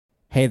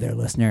Hey there,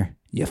 listener.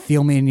 You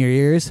feel me in your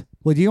ears?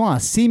 Well, do you want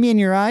to see me in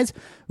your eyes?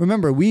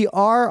 Remember, we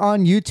are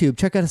on YouTube.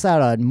 Check us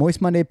out on Moist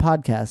Monday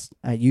Podcast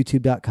at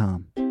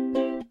youtube.com.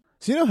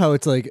 So you know how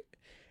it's like,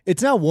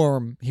 it's now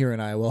warm here in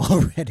Iowa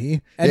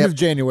already. End of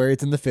January,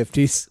 it's in the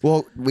 50s.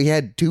 Well, we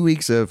had 2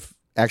 weeks of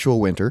actual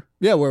winter.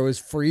 Yeah, where it was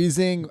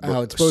freezing,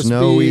 how it's supposed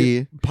snowy,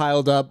 to be,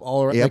 piled up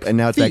all around. Yep, like and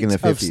now it's back in the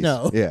 50s. Of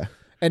snow. Yeah.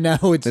 And now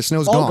it's the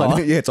snow's all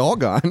gone. Yeah, it's all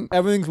gone.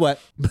 Everything's wet.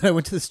 But I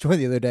went to the store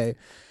the other day,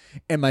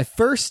 and my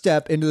first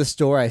step into the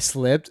store, I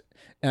slipped,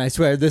 and I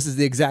swear this is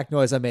the exact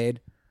noise I made.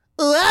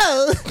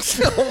 Whoa!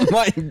 Oh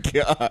my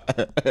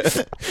god,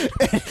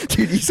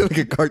 dude, you sound like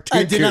a cartoon.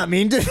 I did not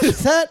mean to do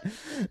that.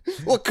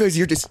 Well, because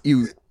you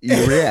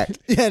react.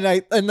 Yeah, and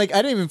I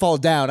didn't even fall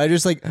down. I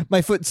just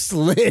my foot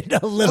slid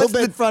a little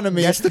bit in front of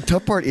me. That's the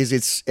tough part.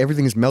 Is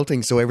everything is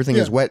melting, so everything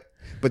is wet,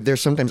 but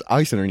there's sometimes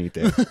ice underneath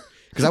it.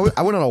 Because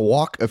I went on a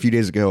walk a few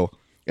days ago,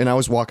 and I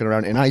was walking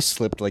around, and I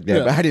slipped like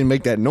that, but I didn't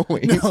make that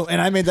noise. No, and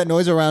I made that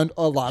noise around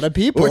a lot of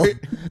people.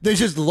 They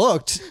just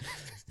looked.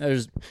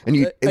 And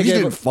you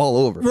didn't fall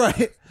over.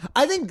 Right.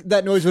 I think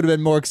that noise would have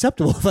been more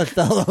acceptable if I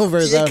fell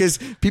over. Yeah, because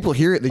people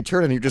hear it, they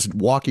turn, and you're just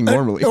walking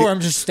normally. Or I'm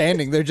just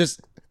standing. They're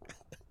just...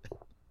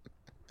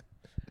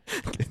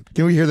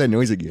 Can we hear that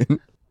noise again?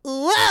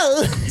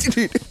 Whoa!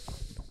 Dude,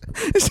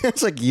 it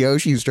sounds like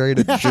Yoshi's trying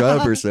to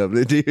jump or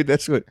something, dude.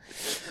 That's what...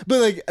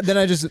 But then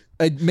I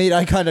made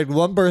eye contact with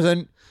one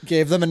person,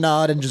 gave them a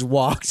nod, and just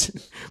walked.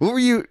 What were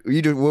you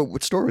doing?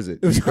 What store was it?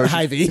 It was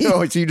Hy-Vee.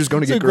 Oh, so you're just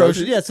going to get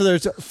groceries? Yeah, so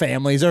there's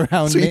families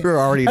around so me. you were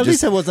already At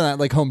least I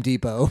wasn't at Home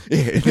Depot.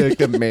 Yeah, like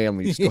the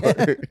manly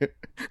store.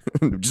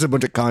 Just a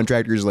bunch of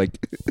contractors this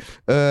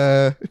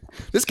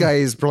guy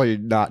is probably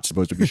not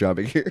supposed to be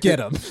shopping here. Get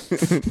him.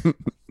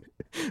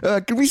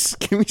 Can we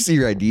see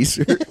your ID,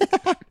 sir?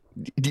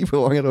 Do you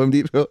belong at Home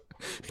Depot?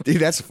 Dude,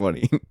 that's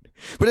funny.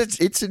 But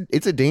it's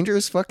a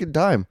dangerous fucking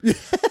time.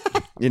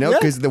 You know,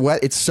 because the wet,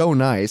 it's so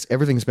nice.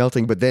 Everything's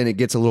melting, but then it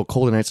gets a little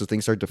cold at night, so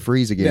things start to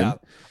freeze again. Yeah.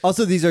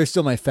 Also, these are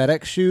still my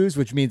FedEx shoes,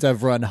 which means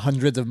I've run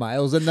hundreds of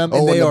miles in them,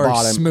 and they are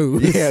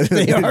smooth. Yeah,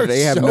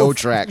 they have no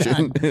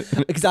traction.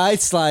 Because I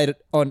slide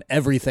on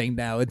everything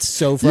now. It's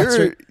so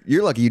frustrating.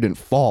 You're lucky you didn't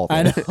fall.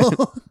 I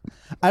know.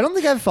 I don't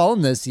think I've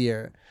fallen this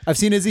year. I've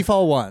seen Izzy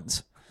fall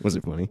once. Was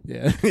it funny?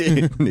 Yeah.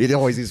 It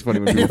always is funny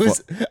when people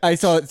fall. I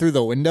saw it through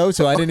the window,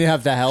 so I didn't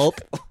have to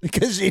help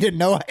because she didn't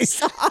know I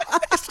saw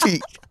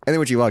it. And then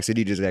when she walks in,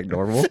 you just act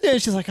normal. Yeah,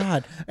 she's like,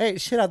 God, hey,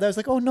 shit out there. I was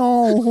like, oh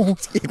no.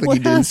 What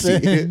you didn't see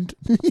it.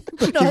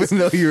 Even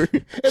though you're...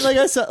 And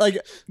I saw,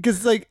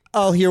 because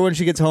I'll hear when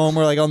she gets home,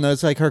 or I'll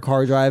notice her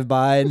car drive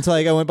by. And so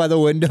I went by the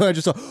window, I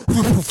just saw...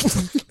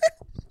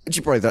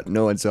 She probably thought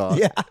no one saw.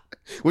 Yeah.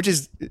 Which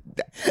is,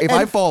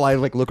 I fall, I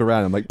look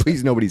around. I'm like,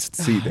 please, nobody's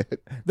seen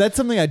it. That's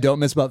something I don't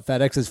miss about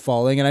FedEx is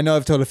falling. And I know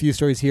I've told a few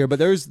stories here, but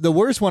the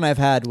worst one I've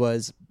had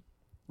was,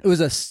 it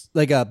was a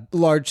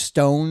large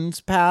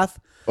stones path.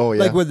 Oh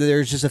yeah. Where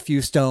there's just a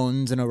few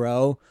stones in a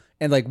row,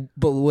 and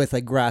but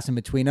with grass in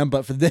between them.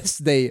 But for this,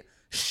 they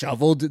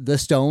shoveled the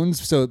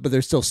stones, but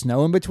there's still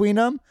snow in between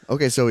them.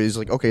 Okay, so he's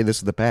like, okay, this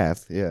is the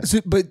path. Yeah. So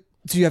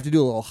you have to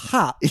do a little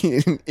hop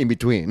in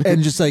between,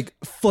 and just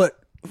foot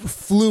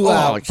flew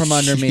out from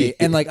under me,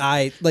 and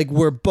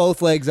we're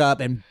both legs up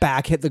and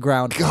back hit the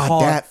ground.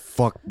 God,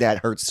 that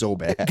hurts so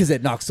bad because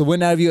it knocks the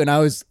wind out of you. And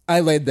I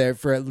laid there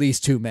for at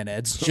least 2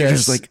 minutes,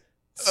 just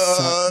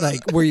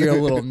where you're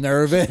a little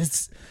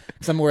nervous.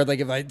 Somewhere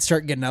if I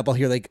start getting up, I'll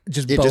hear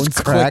just bones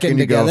clicking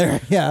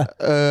together. Go,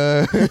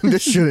 yeah,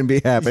 this shouldn't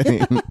be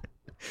happening.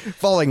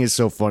 Falling is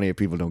so funny if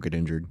people don't get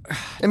injured.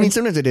 I mean,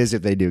 sometimes it is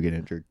if they do get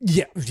injured.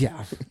 Yeah.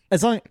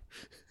 As long.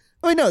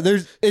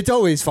 It's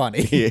always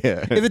funny.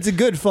 Yeah. If it's a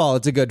good fall,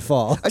 it's a good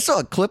fall. I saw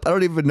a clip. I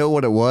don't even know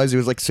what it was. It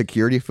was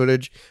security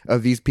footage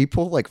of these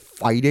people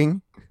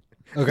fighting.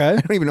 Okay. I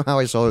don't even know how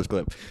I saw this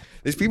clip.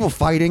 There's people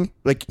fighting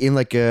in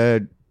a,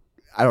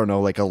 I don't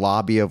know, a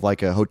lobby of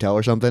a hotel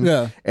or something.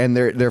 Yeah. And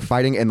they're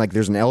fighting, and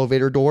there's an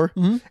elevator door,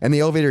 and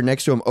the elevator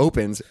next to them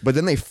opens, but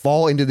then they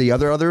fall into the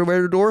other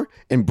elevator door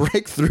and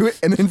break through it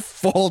and then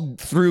fall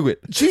through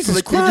it.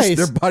 Jesus Christ.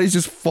 Their bodies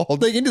just fall.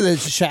 Into the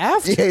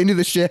shaft? Yeah, into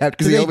the shaft.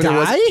 Did the elevator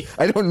die?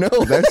 I don't know.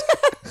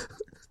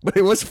 But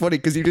it was funny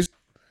because they're just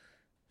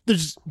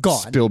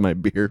gone. Spilled my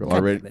beer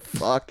already.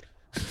 Fuck.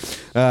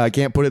 I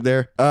can't put it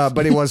there.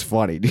 But it was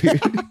funny,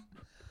 dude.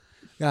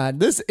 God,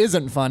 this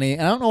isn't funny.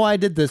 And I don't know why I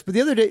did this, but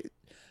the other day,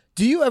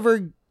 do you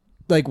ever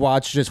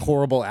watch just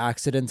horrible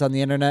accidents on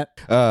the internet?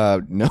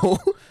 No.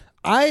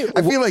 I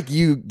feel like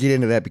you get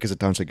into that because of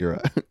Tom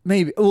Segura.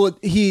 Maybe. Well,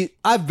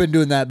 I've been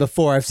doing that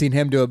before. I've seen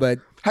him do it, but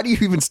how do you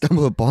even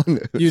stumble upon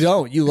it? You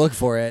don't. You look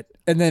for it,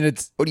 and then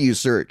it's what do you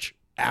search?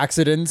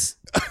 Accidents.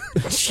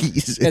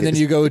 Jesus. And then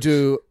you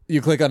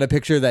click on a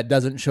picture that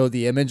doesn't show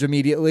the image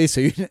immediately,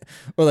 so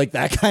or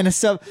that kind of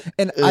stuff.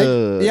 And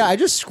I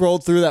just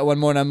scrolled through that one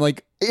morning. I'm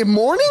like, in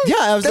morning? Yeah,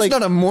 I was That's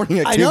not a morning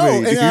activity. I know,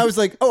 and dude. I was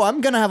like, oh, I'm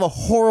gonna have a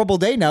horrible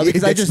day now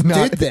because I just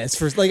did this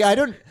for I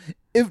don't.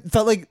 It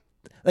felt like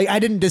I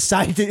didn't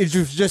decide to. It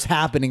was just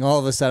happening all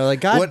of a sudden.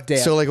 God damn.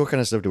 So what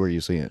kind of stuff were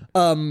you seeing?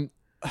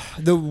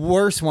 The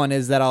worst one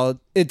is that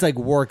it's like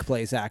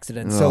workplace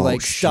accidents. So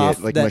like shit,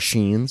 stuff like that,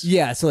 machines.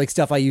 Yeah, so like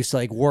stuff I used to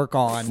like work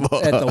on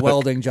at the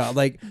welding job.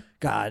 Like,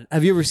 God,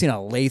 have you ever seen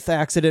a lathe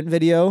accident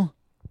video?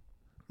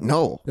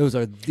 No. Those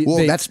are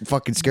that's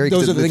fucking scary.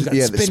 Those are the things that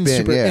the spin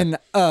super. yeah.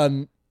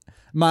 And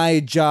my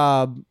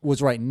job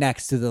was right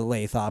next to the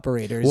lathe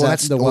operators. Well,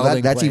 that's the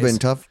welding that's place. even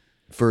tough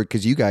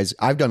because you guys.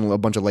 I've done a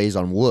bunch of lathes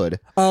on wood.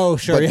 Oh,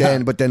 sure.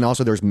 But then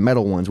also there's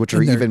metal ones, which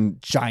are even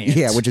giant.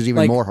 Yeah, which is even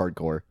like, more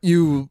hardcore.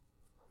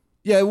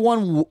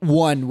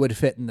 One would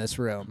fit in this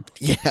room.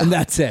 Yeah, and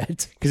that's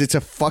it. Because it's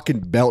a fucking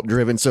belt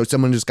driven, so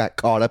someone just got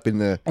caught up in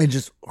the and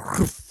just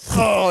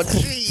oh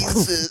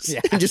Jesus,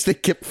 yeah. and just they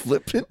kept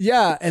flipping.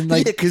 Yeah, and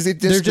like because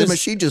the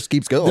machine just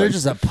keeps going. They're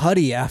just a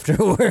putty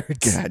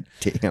afterwards. God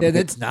damn, and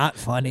it's not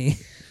funny.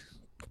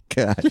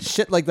 God,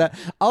 Shit like that.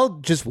 I'll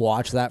just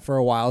watch that for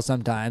a while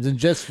sometimes and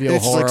just feel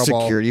it's horrible.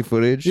 Like security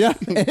footage. Yeah,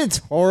 it's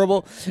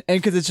horrible, and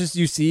because it's just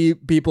you see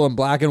people in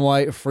black and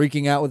white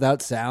freaking out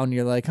without sound.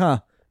 You're like,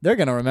 huh. They're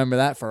gonna remember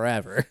that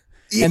forever.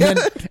 Yeah. And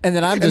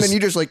then I'm just and then you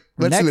just like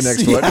let's do the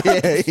next one.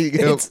 Yeah, you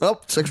go. Oh,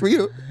 sucks for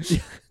you.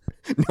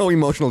 No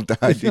emotional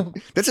die. Dude.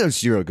 That's how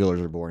serial killers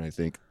are born. I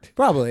think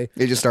probably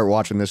they just start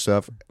watching this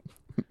stuff.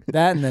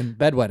 That and then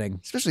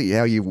bedwetting. Especially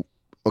how you.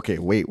 Okay,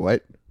 wait,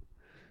 what?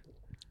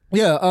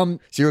 Yeah.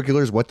 Serial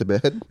killers wet the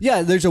bed.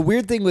 Yeah, there's a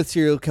weird thing with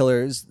serial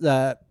killers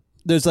that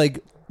there's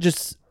like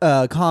just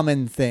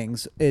common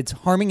things. It's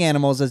harming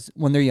animals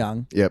when they're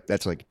young. Yep,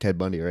 that's like Ted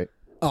Bundy, right?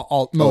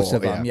 Most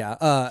of them,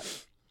 yeah.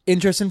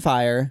 Interest in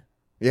fire,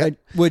 yeah.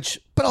 But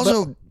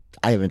also,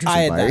 I have interest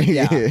in fire.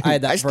 I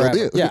had that I forever.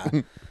 still do.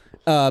 Yeah.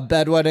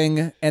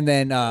 Bedwetting and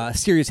then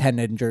serious head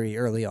injury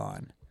early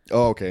on.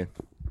 Oh, okay.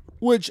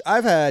 Which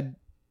I've had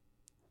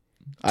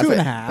two and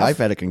a half. I've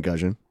had a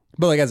concussion.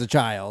 But like as a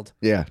child.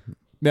 Yeah.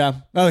 Yeah.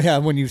 Oh yeah,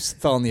 when you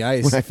fell on the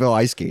ice. When I fell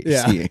ice skiing.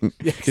 Yeah,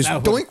 Just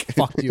that doink.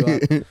 Fucked you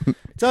up.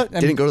 So,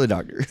 Didn't go to the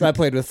doctor. So I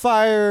played with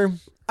fire.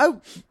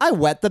 I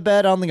wet the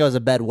bed. I don't think I was a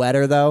bed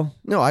wetter though.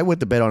 No, I wet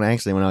the bed on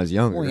accident when I was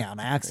younger. Well, yeah, on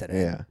accident.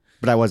 Yeah.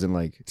 But I wasn't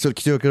like so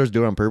serial killers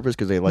do it on purpose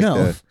because they like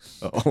No,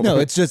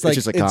 it's just like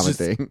it's just a common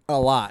thing. A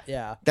lot,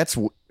 yeah. That's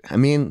I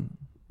mean,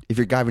 if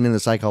you're diving into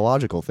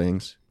psychological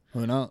things,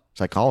 who knows?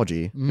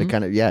 Psychology, it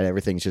kind of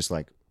everything's just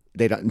like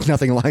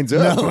nothing lines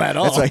up. No, at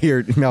all. That's why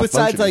you're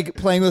besides like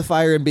playing with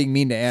fire and being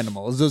mean to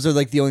animals. Those are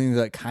like the only things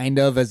that kind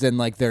of as in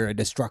like they're a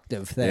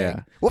destructive thing.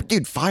 Yeah. Well,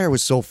 dude, fire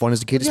was so fun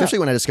as a kid, especially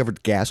when I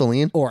discovered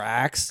gasoline. Or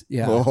axe.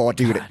 Yeah. Oh,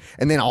 dude. God.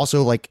 And then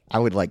also like I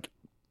would like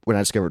when I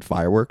discovered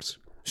fireworks.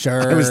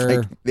 Sure. I was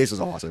like, this is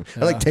awesome.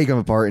 I like take them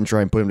apart and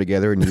try and put them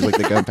together and use like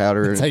the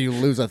gunpowder. That's how you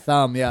lose a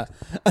thumb. Yeah.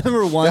 I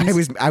remember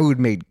once. I would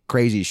make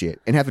crazy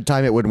shit. And half the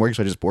time it wouldn't work,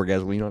 so I just pour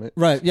gasoline on it.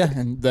 Right. Yeah.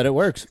 And that it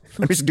works.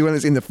 I'm just doing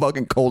this in the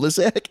fucking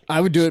cul-de-sac. I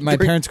would do it in my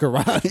parents'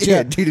 garage.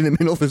 Yeah, dude, in the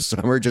middle of the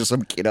summer, just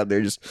some kid out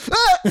there just.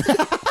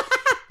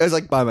 I was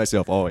like by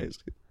myself always.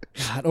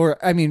 God,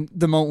 or I mean,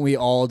 the moment we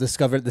all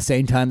discovered at the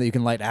same time that you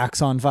can light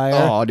axe on fire.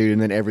 Oh, dude, and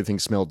then everything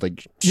smelled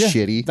like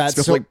shitty.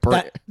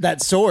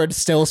 That sword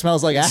still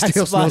smells like axe.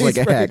 Still smells like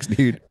axe,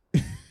 dude.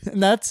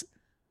 And that's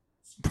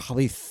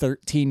probably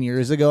 13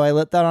 years ago I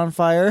lit that on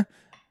fire.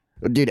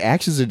 Dude,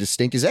 axe is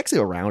is axe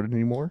around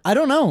anymore? I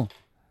don't know.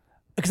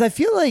 Because I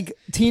feel like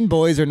teen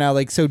boys are now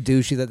like so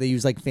douchey that they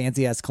use like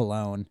fancy ass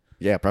cologne.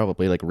 Yeah,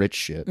 probably like rich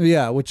shit.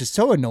 Yeah, which is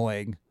so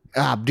annoying.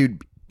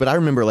 Dude. But I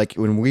remember like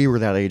when we were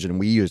that age and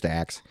we used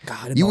axe,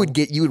 God, you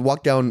would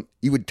walk down,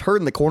 you would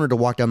turn the corner to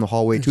walk down the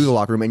hallway to the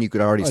locker room and you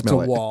could already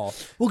smell it. It's a wall.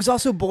 Well, because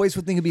also boys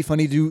would think it'd be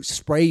funny to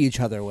spray each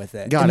other with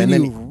it. God, and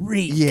then you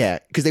reek. Yeah,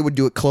 because they would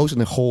do it close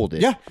and then hold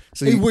it. Yeah.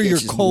 So where you're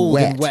cold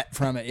wet. and wet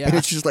from it. Yeah. And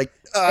it's just like,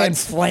 and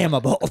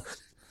flammable.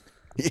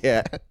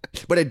 Yeah.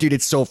 But dude,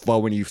 it's so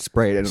fun when you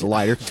spray it and it's a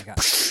lighter.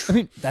 I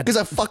mean, because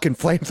a fucking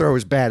flamethrower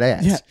is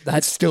badass. Yeah,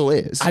 that still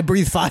is. I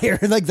breathe fire.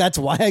 Like that's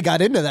why I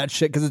got into that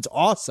shit because it's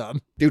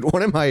awesome, dude.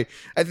 If I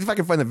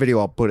can find the video,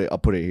 I'll put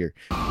it here.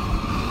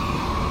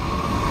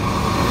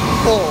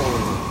 Oh.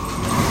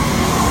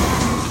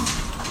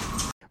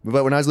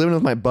 But when I was living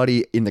with my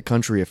buddy in the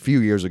country a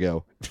few years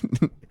ago,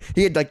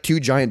 he had like 2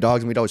 giant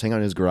dogs and we'd always hang out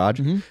in his garage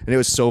and it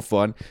was so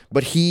fun.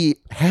 But he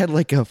had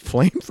like a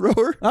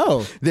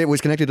flamethrower that was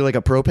connected to like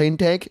a propane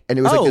tank and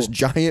it was like this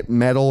giant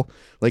metal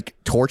like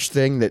torch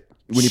thing that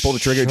when you pull the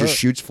trigger, it just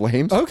shoots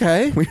flames.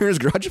 Okay. We were in his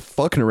garage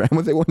fucking around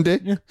with it one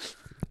day. Yeah.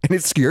 And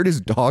it scared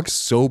his dog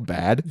so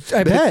bad.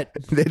 I bet.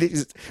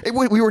 We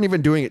weren't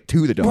even doing it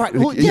to the dog. Right.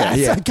 Well,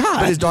 yeah.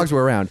 God. But his dogs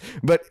were around.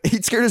 But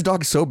he scared his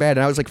dog so bad.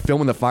 And I was like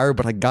filming the fire,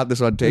 but I got this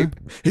on tape.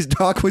 His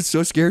dog was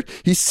so scared.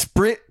 He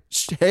sprint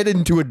head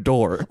into a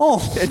door.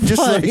 Oh, and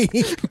just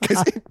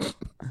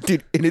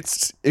dude, and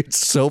it's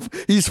so,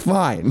 he's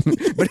fine.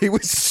 But it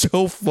was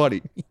so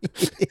funny.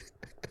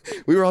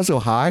 We were also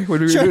high when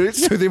we were doing it,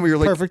 so then we were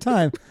like perfect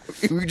time.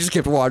 We just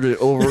kept watching it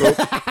over and over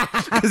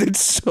because it's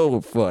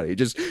so funny.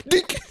 Just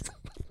dink.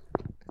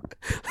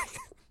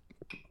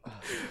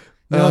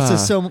 This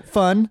is so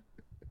fun.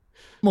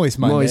 Moist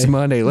Monday. Moist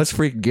Monday. Let's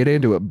freaking get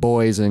into it,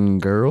 boys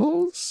and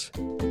girls.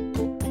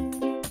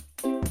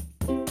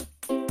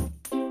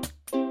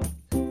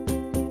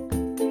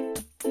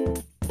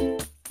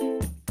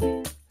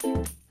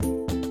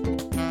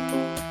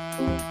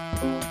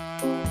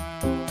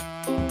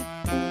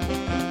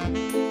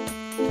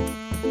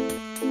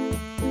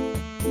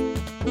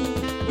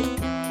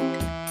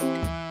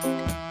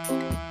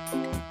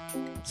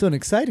 So in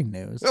exciting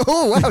news.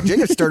 Oh, wow.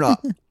 Jacob's turned off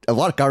a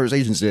lot of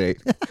conversations today.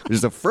 This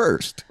is the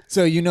first.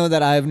 So you know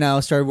that I've now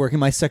started working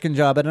my second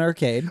job at an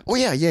arcade. Oh,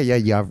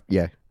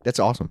 yeah. That's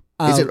awesome.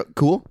 Is it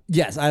cool?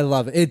 Yes, I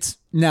love it. It's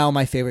now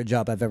my favorite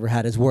job I've ever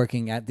had is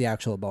working at the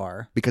actual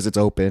bar. Because it's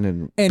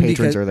open and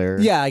patrons are there.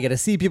 Yeah, I get to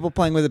see people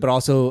playing with it, but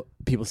also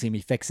people see me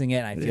fixing it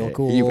and I feel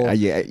cool.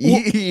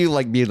 You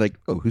like being like,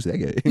 oh, who's that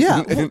guy?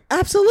 Yeah, well,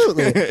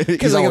 absolutely.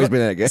 He's always been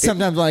that guy.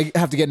 Sometimes when I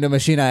have to get into a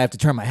machine, I have to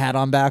turn my hat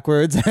on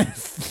backwards. I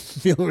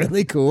feel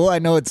really cool. I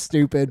know it's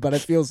stupid, but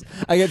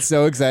I get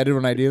so excited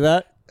when I do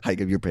that.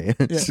 Hike of your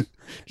pants. Yeah.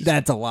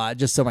 That's a lot,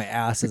 just so my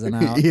ass isn't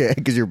out. Yeah,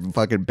 because you're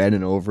fucking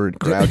bending over and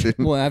crouching.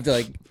 Well, I have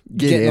to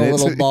get in a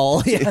little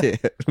ball. Yeah.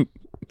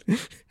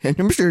 And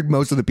I'm sure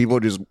most of the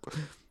people just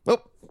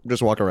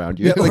walk around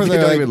you. Yeah, Like, they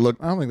don't even look.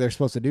 I don't think they're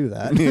supposed to do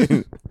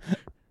that.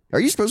 Are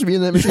you supposed to be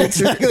in that machine?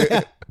 Exactly.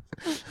 Yeah.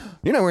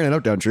 You're not wearing an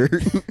up-down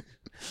shirt.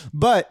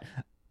 But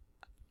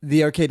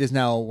the arcade is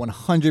now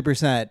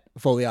 100%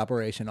 fully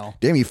operational.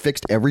 Damn, you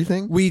fixed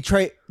everything?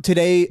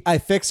 Today I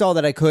fixed all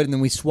that I could, and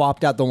then we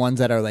swapped out the ones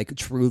that are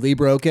truly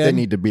broken. They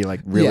need to be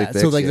really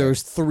fixed. So there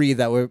was 3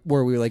 that were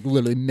where we were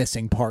literally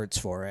missing parts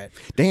for it.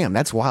 Damn,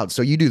 that's wild.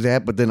 So you do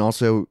that, but then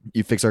also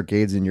you fix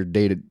arcades in your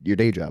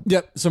day job.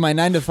 Yep. So my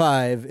 9 to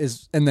 5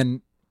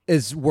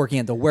 is working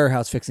at the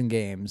warehouse fixing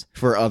games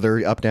For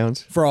other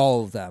up-downs? for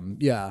all of them.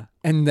 Yeah.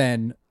 And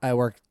then I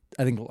worked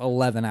I think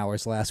 11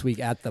 hours last week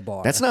at the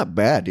bar. That's not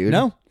bad, dude.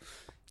 No.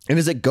 And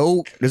does it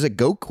go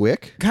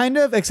quick? Kind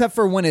of, except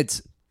for when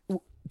it's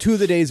 2 of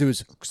the days it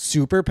was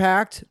super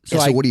packed. So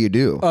what do you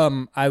do?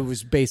 I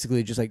was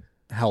basically just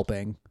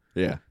helping.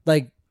 Yeah.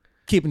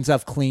 Keeping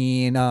stuff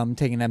clean,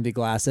 taking empty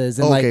glasses.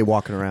 And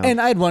walking around. And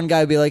I had one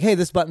guy be like, hey,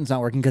 this button's not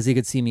working because he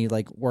could see me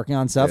working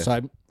on stuff. Yeah. So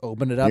I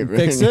opened it up and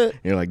fixed it.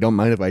 You're like, don't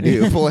mind if I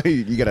do. Boy,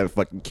 you got a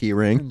fucking key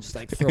ring. And just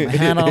throw my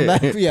hand on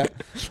back. Yeah.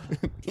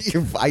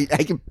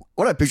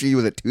 What I picture you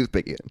with a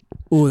toothpick in.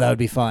 Ooh, that would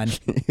be fun.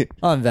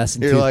 I'll invest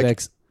in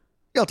toothpicks.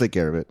 I'll take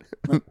care of it.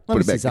 Let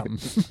me see something.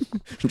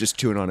 I'm just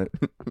chewing on it.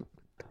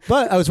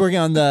 But I was working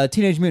on the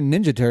Teenage Mutant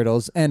Ninja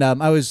Turtles, and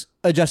I was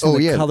adjusting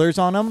the colors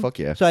on them. Fuck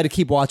yeah. So I had to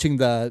keep watching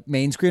the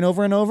main screen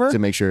over and over. To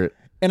make sure.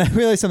 And I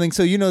realized something.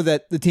 So you know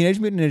that the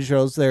Teenage Mutant Ninja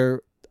Turtles,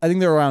 I think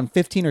they're around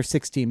 15 or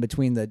 16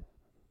 between the,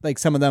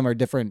 some of them are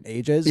different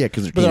ages. Yeah,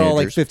 because they're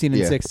all 15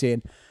 and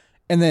 16.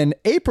 And then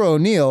April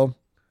O'Neil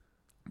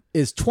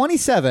is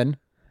 27.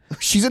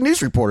 She's a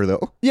news reporter,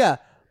 though. Yeah,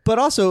 but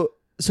also,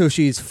 so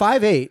she's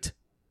 5'8",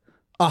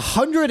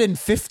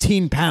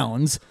 115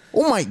 pounds.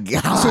 Oh my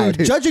God.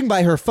 So judging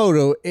by her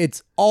photo,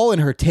 it's all in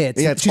her tits.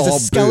 Yeah, she's all a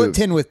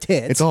skeleton boobs. with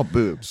tits. It's all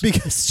boobs.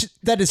 Because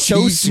that is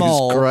so Jesus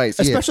small.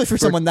 Christ. Especially for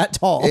someone that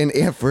tall. And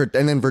then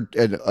for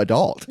an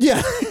adult.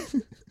 Yeah.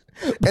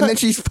 And then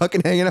she's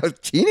fucking hanging out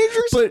with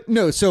teenagers? But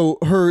no, so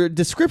her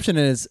description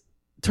is,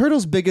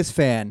 Turtle's biggest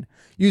fan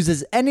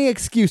uses any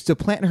excuse to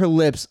plant her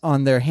lips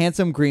on their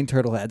handsome green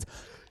turtle heads.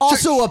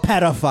 Also a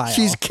pedophile.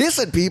 She's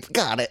kissing people.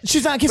 Got it.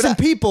 She's not kissing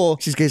people.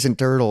 She's kissing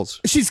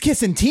turtles. She's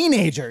kissing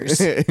teenagers.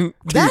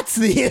 That's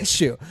the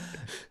issue.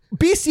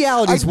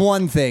 Bestiality is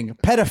one thing.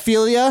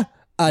 Pedophilia,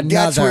 another.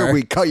 That's where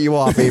we cut you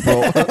off,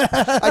 April.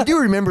 I do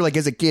remember,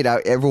 as a kid,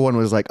 everyone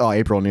was like, "Oh,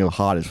 April O'Neil,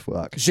 hot as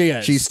fuck." She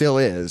is. She still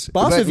is.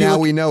 But now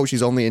we know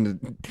she's only into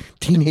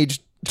teenage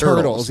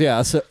turtles.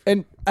 Yeah. So,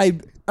 and I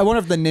wonder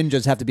if the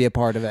ninjas have to be a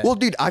part of it. Well,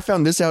 dude, I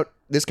found this out.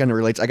 This kind of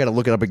relates. I got to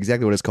look it up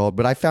exactly what it's called.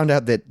 But I found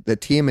out that the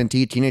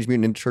TMNT, Teenage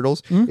Mutant Ninja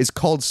Turtles, is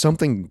called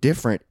something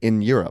different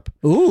in Europe.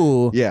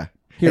 Ooh. Yeah.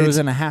 Heroes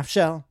in a Half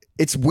Shell.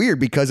 It's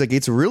weird because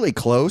it's really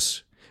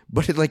close,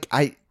 but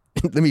let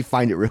me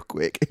find it real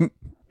quick.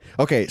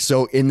 Okay,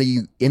 so in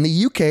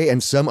the UK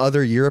and some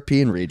other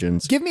European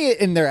regions, give me it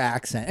in their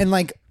accent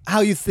and how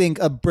you think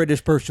a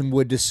British person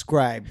would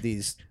describe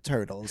these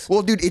turtles.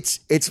 Well, dude,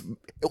 they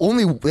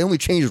only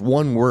changed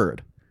one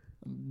word.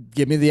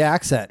 Give me the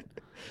accent.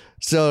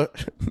 So,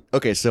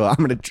 okay, so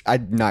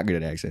I'm not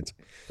good at accents.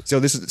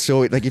 So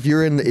if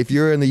you're in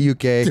the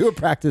UK, do a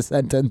practice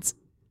sentence.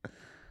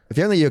 If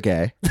you're in the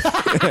UK,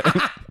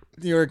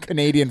 you're a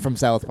Canadian from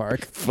South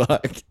Park.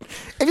 Fuck.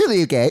 If you're in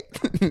the UK,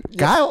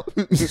 Kyle.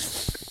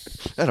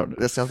 I don't know.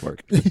 That's South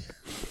Park.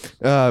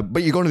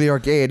 But you're going to the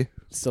arcade.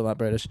 Still not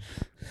British.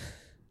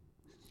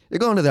 You're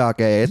going to the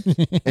arcade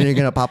and you're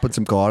gonna pop in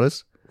some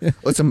quarters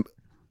or some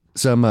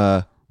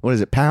what is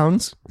it,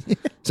 pounds?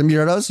 Some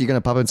euros. You're gonna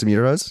pop in some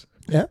euros.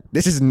 Yeah.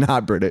 This is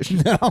not British.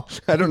 No.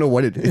 I don't know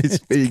what it is.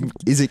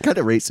 Is it kind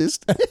of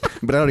racist?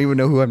 But I don't even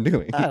know who I'm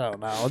doing. I don't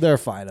know. They're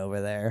fine over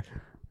there.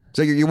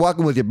 So you're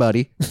walking with your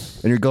buddy,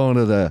 and you're going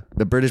to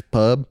the British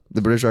pub,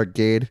 the British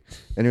arcade,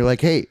 and you're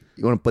like, hey,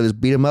 you want to play this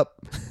beat 'em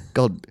up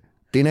called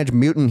Teenage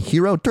Mutant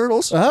Hero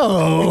Turtles?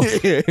 Oh.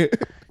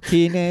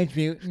 Teenage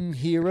Mutant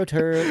Hero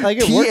Turtles.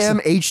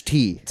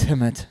 TMHT.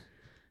 Timid.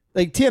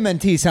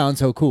 TMNT sounds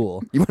so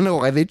cool. You want to know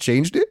why they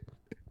changed it?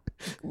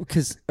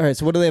 Because, all right,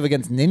 so what do they have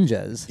against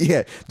ninjas?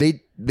 Yeah,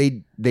 they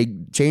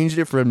changed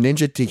it from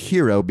ninja to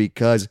hero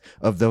because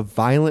of the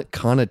violent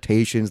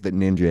connotations that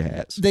ninja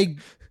has.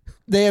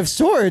 they have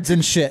swords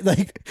and shit.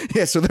 Like,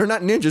 Yeah, so they're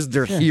not ninjas,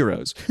 they're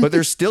heroes. But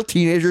they're still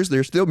teenagers,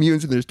 they're still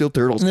mutants, and they're still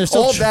turtles. And they're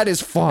still all that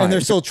is fine. and they're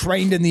still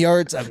trained in the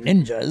arts of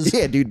ninjas.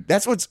 Yeah, dude,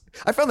 that's what's...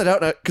 I found that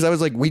out because I was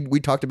like, we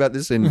talked about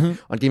this on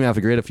Game Alpha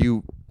Grid a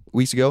few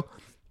weeks ago.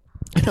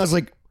 And I was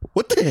like,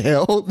 what the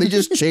hell? They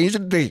just changed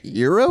it to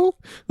hero?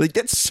 Like,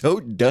 that's so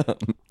dumb.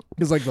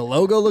 Because like the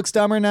logo looks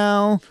dumber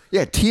now.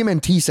 Yeah,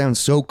 TMNT sounds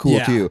so cool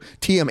Yeah. too.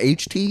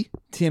 TMHT?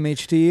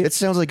 TMHT. It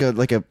sounds like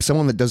a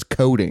someone that does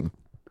coding.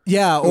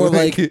 Yeah, or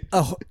like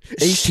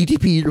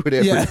HTTP or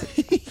whatever. yeah.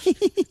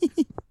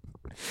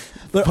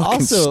 But Fucking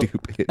also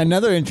stupid.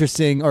 another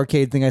interesting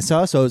arcade thing I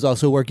saw. So I was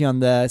also working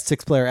on the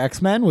 6-player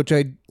X-Men, which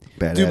I do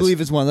Badass.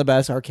 believe is one of the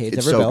best arcades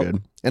It's ever so built.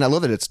 good. And I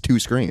love that it's 2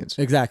 screens.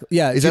 Exactly.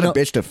 Yeah. Is do that you a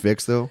know- bitch to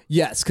fix though?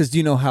 Yes, because do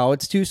you know how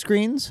it's 2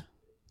 screens?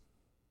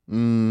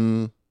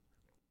 Mm,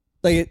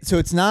 Like, so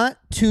it's not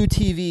 2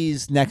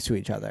 TVs next to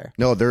each other.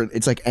 no,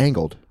 it's like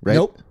angled, right?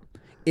 Nope.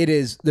 It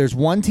is. There's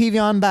one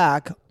TV on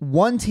back,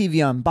 one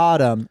TV on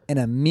bottom, and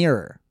a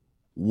mirror.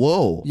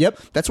 Whoa. Yep.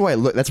 That's why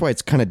that's why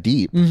it's kind of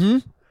deep.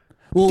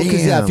 Well,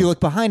 because Damn. if you look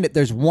behind it,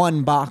 there's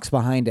one box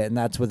behind it, and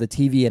that's with a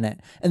TV in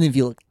it. And then if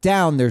you look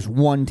down, there's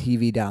one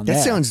TV down That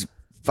there. sounds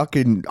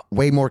fucking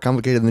way more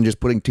complicated than just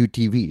putting 2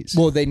 TVs.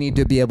 Well, they need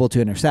to be able to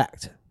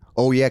intersect.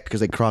 Oh yeah, because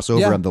they cross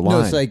over on the line.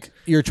 No, it's like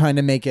you're trying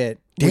to make it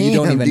where you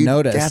don't Damn, even dude,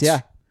 notice. that's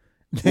Yeah.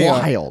 They are.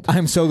 wild.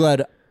 I'm so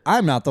glad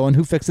I'm not the one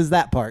who fixes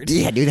that part.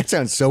 Yeah, dude, that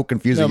sounds so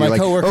confusing. No, my You're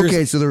like, coworkers-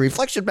 okay, so the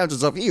reflection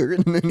bounces up here.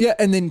 And then, Yeah,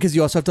 and then because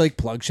you also have to like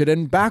plug shit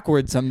in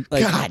backwards. Some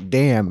like God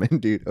damn,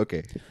 dude.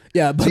 Okay,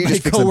 yeah, but So you my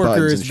just fix the coworker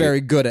buttons is and shit. very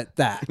good at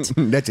that.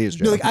 that's his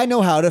job. You're like, I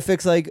know how to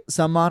fix like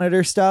some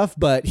monitor stuff,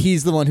 but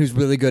he's the one who's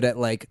really good at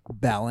like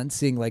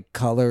balancing like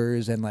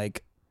colors and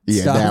like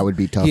Yeah, stuff. that would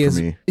be tough He for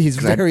is- me. He's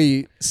 'Cause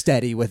very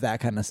steady with that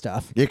kind of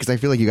stuff. Yeah, because I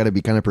feel like you got to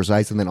be kind of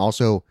precise, and then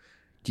also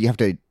you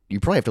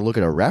probably have to look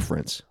at a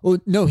reference. Well,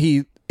 no,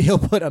 he'll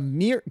put a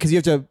mirror because you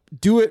have to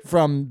do it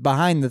from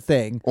behind the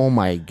thing. Oh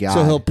my god!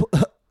 So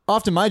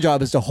often my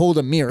job is to hold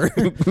a mirror.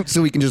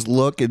 so we can just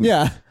look and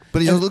Yeah.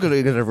 but he's looking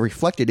at a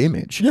reflected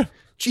image. Yeah.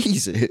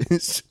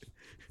 Jesus,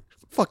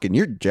 fucking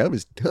your job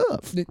is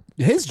tough.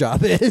 His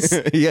job is.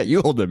 Yeah, you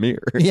hold the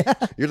mirror. Yeah.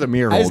 You're the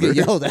mirror I just holder.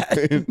 get yelled at.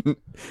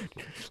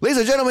 Ladies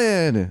and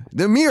gentlemen,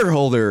 the mirror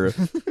holder.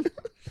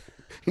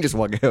 You just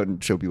walk out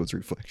and show people's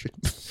reflection.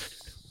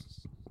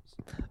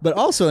 But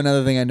also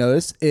another thing I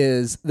noticed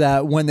is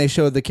that when they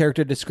showed the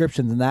character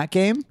descriptions in that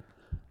game,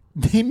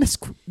 they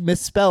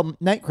misspell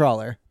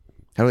Nightcrawler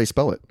How do they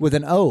spell it? with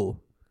an O.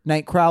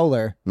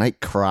 Nightcrawler.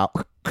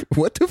 Nightcrawler.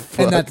 What the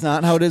fuck? And that's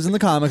not how it is in the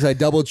comics. I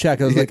double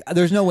checked. I was like,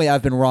 there's no way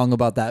I've been wrong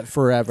about that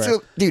forever.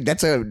 So, dude,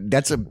 that's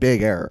a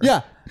big error.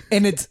 Yeah.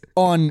 And it's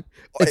on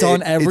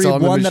every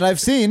on the one that I've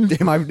seen.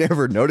 Damn, I've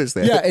never noticed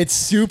that. Yeah, it's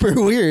super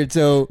weird.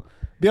 So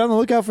be on the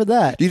lookout for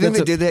that. Do you think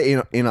That's they did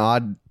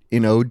that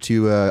in ode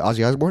to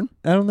Ozzy Osbourne,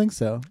 I don't think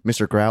so.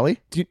 Mr. Crowley?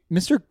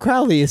 Mr.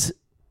 Crowley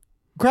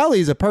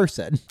is a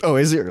person. Oh,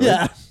 is it? Really?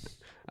 Yeah.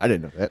 I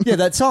didn't know that. Yeah,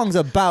 that song's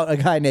about a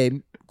guy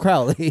named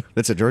Crowley.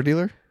 That's a drug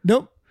dealer.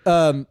 Nope.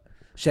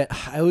 Shit.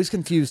 I always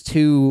confuse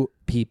 2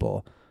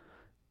 people.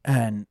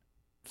 And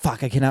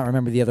fuck, I cannot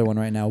remember the other one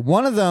right now.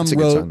 One of them It's a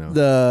good wrote song, though.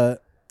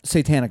 the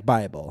Satanic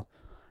Bible.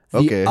 The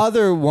Okay.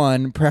 other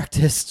one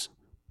practiced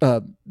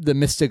the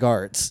mystic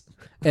arts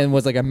and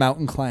was like a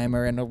mountain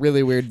climber and a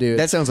really weird dude.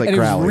 That sounds like and it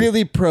was Crowley.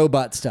 really pro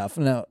butt stuff.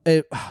 No,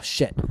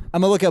 shit.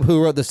 I'm gonna look up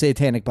who wrote the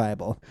Satanic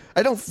Bible.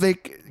 I don't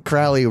think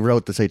Crowley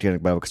wrote the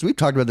Satanic Bible because we've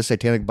talked about the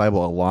Satanic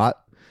Bible a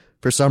lot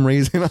for some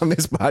reason on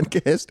this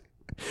podcast.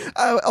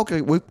 Okay,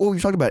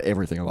 we've talked about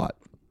everything a lot,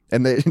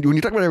 and when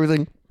you talk about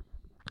everything,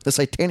 the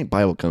Satanic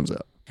Bible comes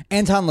up.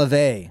 Anton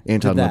LaVey.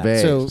 Anton did that.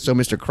 LaVey. So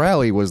Mr.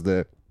 Crowley was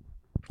the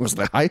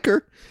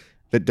hiker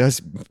that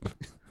does.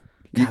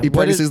 He what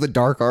practices is- the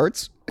dark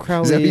arts.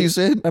 Crowley. Is that what you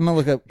said? I'm gonna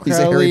look up He's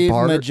a Harry Crowley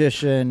Potter?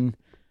 magician.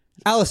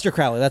 Aleister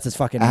Crowley. That's his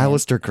fucking name.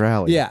 Aleister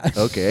Crowley. Yeah.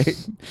 Okay.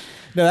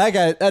 No, that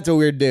guy. That's a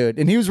weird dude,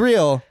 and he was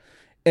real.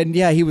 And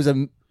yeah, he was a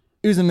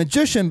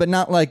magician, but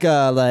not like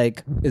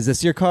is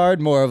this your card?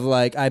 More of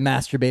like I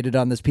masturbated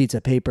on this piece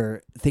of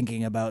paper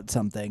thinking about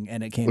something,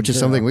 and it came. Which is true.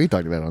 something we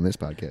talked about on this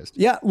podcast.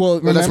 Yeah.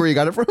 Well, Oh, that's where you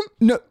got it from?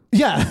 No.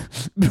 Yeah.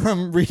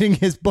 From reading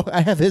his book.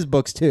 I have his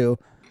books too.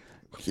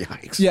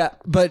 Yikes. Yeah,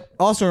 but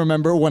also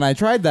remember when I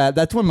tried that.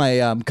 That's when my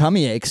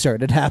tummy ache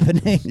started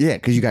happening. Yeah,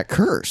 because you got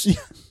cursed.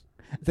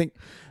 I think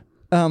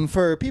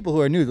for people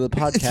who are new to the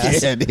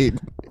podcast, Yeah, dude.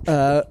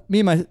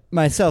 me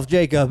myself,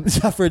 Jacob,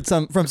 suffered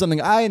from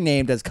something I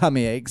named as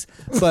tummy aches,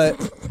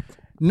 but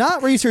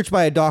not researched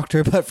by a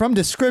doctor, but from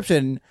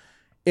description,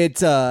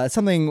 it's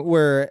something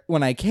where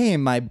when I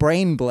came, my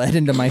brain bled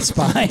into my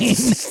spine.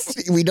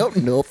 We don't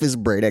know if his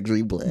brain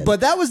actually bled. But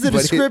that was the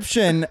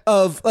description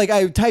of like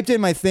I typed in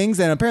my things,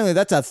 and apparently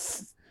that's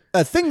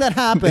a thing that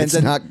happens.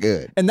 It's not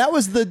good. And that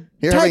was the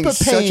You're type having of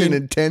pain. such an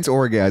intense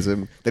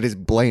orgasm that his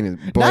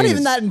brain Not is,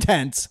 even that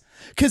intense,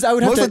 because I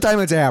would have Most to. of the time,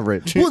 it's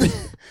average. Well,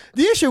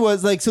 the issue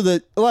was like a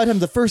lot of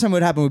times the first time it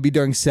would happen would be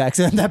during sex,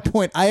 and at that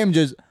point I am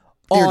just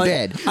You're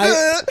dead.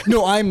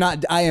 No, I'm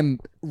not. I am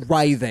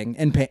writhing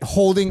and pain,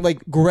 holding, like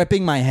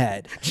gripping my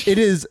head. It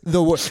is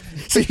the worst.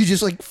 So you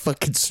just like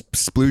fucking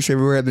sploosh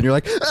everywhere, and then you're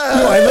like, No,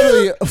 I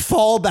literally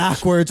fall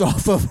backwards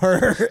off of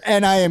her,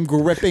 and I am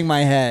gripping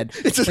my head.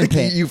 It's just like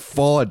you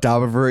fall on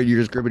top of her, and you're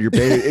just gripping your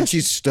baby, and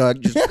she's stuck.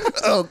 Just,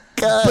 oh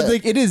god! But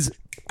like it is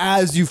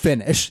as you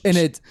finish, and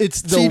it's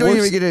the so you don't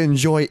worst. even get to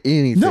enjoy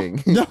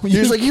anything. No,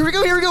 you're just like, here we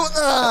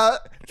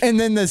go. And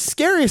then the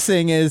scariest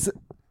thing is,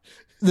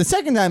 the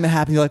second time it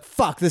happened, you're like,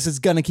 fuck, this is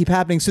gonna keep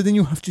happening. So then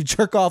you have to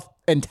jerk off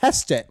and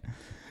test it.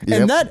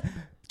 Yep. And that,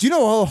 do you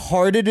know how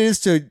hard it is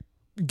to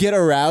get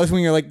aroused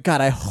when you're like, God,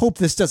 I hope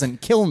this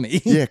doesn't kill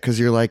me. Yeah, because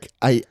you're like,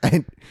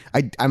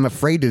 I'm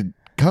afraid to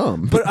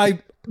come. But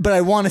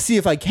I want to see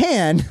if I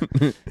can.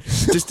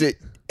 Just to,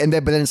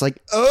 but then it's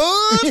like,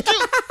 oh,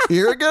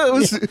 here it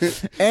goes.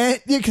 And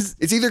yeah, because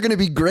it's either going to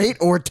be great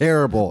or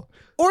terrible.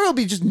 Or it'll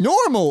be just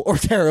normal or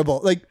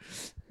terrible. Like,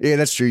 yeah,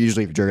 that's true.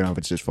 Usually if you're jerking off,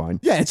 it's just fine.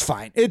 yeah, it's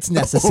fine. It's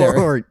necessary.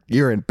 Or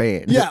you're in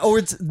pain. Yeah, or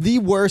it's the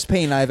worst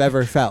pain I've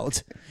ever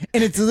felt.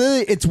 And it's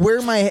literally, it's where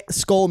my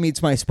skull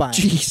meets my spine.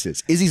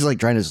 Jesus. Izzy's like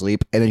trying to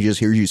sleep, and then you just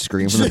hear you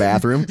scream from the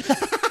bathroom.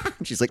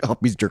 She's like, oh,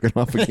 he's jerking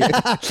off again.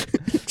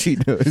 She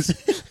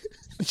knows.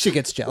 She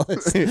gets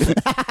jealous. And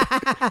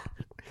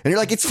you're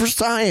like, it's for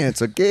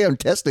science. Okay, I'm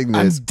testing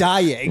this. I'm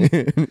dying.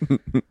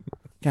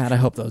 God, I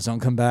hope those don't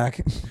come back.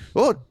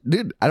 Well,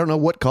 dude, I don't know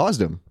what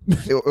caused him.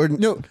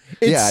 No,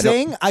 it's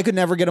saying I could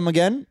never get them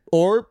again,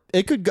 or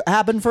it could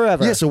happen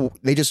forever. Yeah, so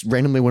they just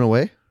randomly went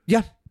away?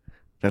 Yeah.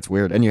 That's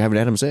weird. And you haven't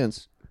had them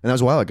since. And that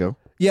was a while ago.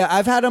 Yeah,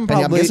 I've had them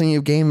probably. And I'm guessing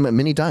you've gained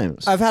many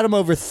times. I've had them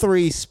over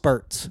 3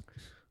 spurts.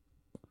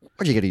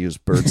 Why'd you get to use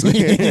birds?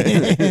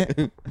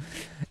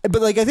 But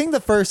like, I think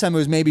the first time it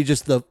was maybe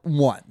just the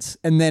once,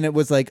 and then it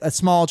was like a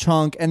small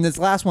chunk, and this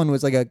last one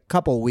was like a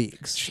couple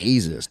weeks.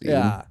 Jesus, dude.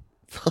 Yeah.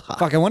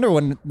 Fuck, I wonder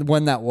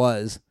when that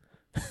was.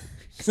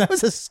 That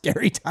was a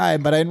scary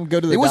time, but I didn't go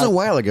to the. It was a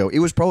while ago. It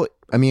was probably.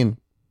 I mean,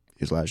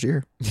 it was last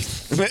year.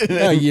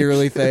 A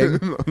yearly thing.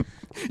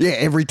 Yeah,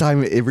 every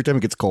time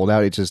it gets cold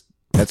out, it just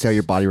that's how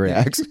your body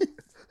reacts.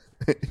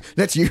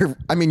 That's your.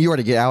 I mean, you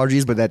already get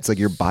allergies, but that's like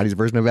your body's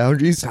version of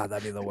allergies. God,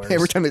 that'd be the worst.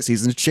 Every time the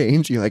seasons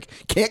change, you're like,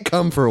 can't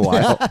come for a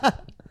while.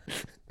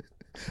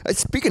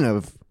 Speaking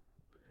of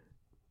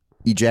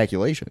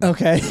ejaculation,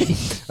 Okay.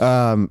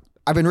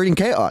 I've been reading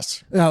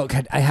Chaos. Oh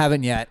God, I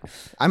haven't yet.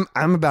 I'm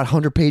about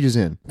 100 pages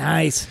in.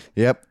 Nice.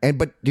 Yep.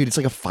 But dude, it's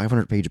like a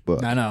 500-page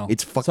book. I know.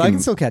 It's fucking. So I can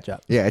still catch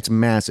up. Yeah, it's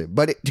massive.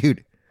 But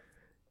dude,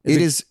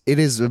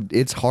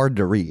 it's hard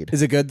to read.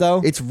 Is it good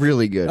though? It's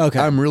really good. Okay.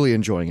 I'm really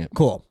enjoying it.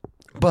 Cool.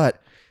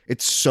 But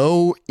it's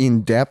so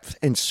in depth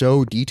and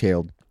so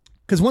detailed.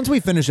 Because once we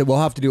finish it, we'll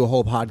have to do a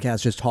whole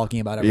podcast just talking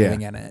about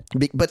everything in it.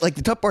 But like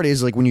the tough part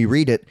is like when you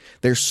read it,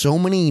 there's so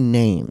many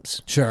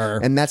names. Sure.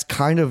 And that's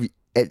kind of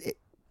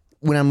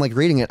when I'm like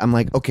reading it, I'm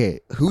like,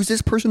 okay, who's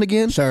this person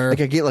again? Sure.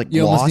 Like I get like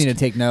You lost. almost need to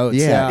take notes.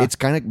 Yeah, it's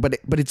kind of,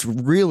 but it's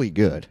really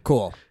good.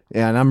 cool.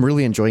 Yeah, and I'm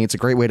really enjoying it. It's a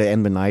great way to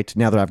end the night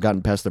now that I've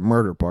gotten past the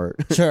murder part.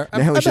 Sure. I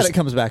Now bet it's it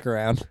comes back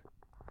around.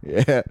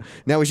 Yeah.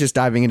 Now it's just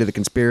diving into the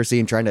conspiracy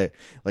and trying to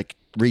like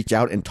reach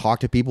out and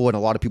talk to people, and a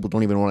lot of people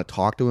don't even want to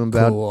talk to him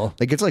about. Cool.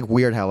 Like it's like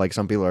weird how like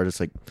some people are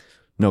just like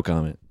no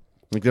comment.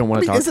 Like they don't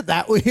want to talk. Is it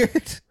that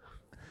weird?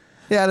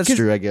 Yeah, that's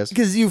true, I guess.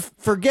 Because you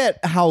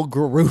forget how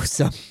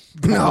gruesome.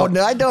 No,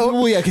 I don't.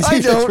 Well, yeah, because I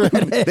don't.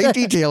 They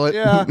detail it.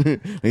 Yeah.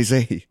 They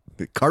say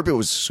the carpet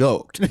was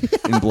soaked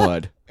in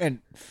blood. And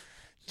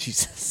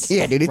Jesus.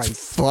 Yeah, dude, Christ.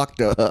 it's fucked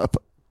up.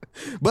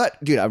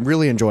 But dude, I'm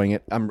really enjoying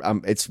it.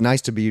 It's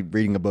nice to be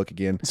reading a book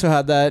again. So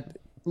how'd that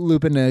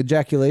loop into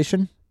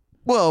ejaculation?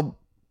 Well,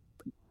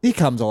 He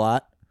comes a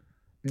lot.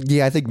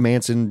 yeah, I think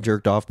Manson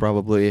jerked off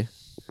probably.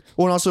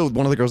 Well, and also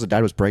one of the girls that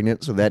died was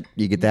pregnant, so that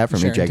you get that from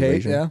Sharon Tate,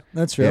 ejaculation. yeah,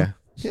 that's true.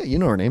 Yeah, you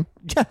know her name.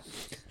 Yeah.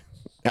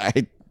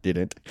 I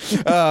didn't.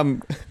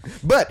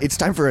 But it's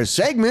time for a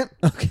segment.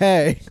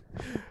 Okay.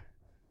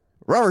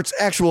 Robert's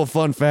actual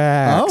fun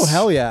facts. Oh,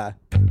 hell yeah.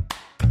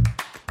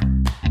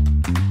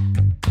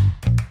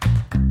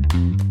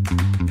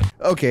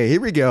 Okay, here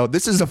we go.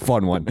 This is a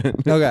fun one.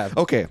 Okay.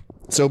 Okay,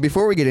 so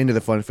before we get into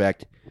the fun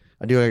fact,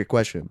 I do have a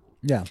question.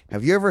 Yeah.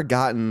 Have you ever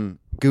gotten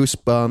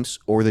goosebumps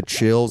or the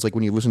chills like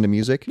when you listen to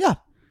music? Yeah.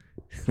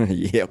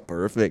 Yeah,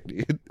 perfect,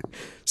 dude.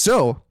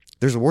 So,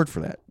 there's a word for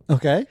that.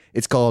 Okay.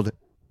 It's called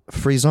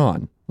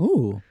frisson,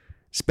 Ooh.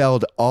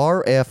 spelled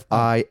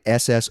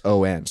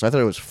R-F-I-S-S-O-N. So I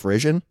thought it was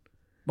Frisian.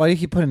 Why do you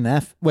keep putting an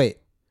F? Wait.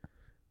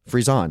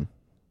 Frisson.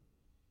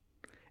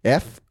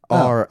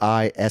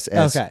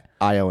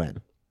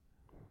 F-R-I-S-S-I-O-N.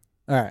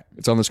 All right.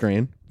 It's on the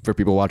screen for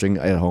people watching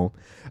at home.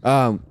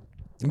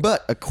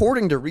 But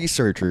according to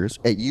researchers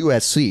at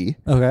USC,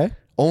 Okay.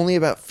 only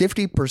about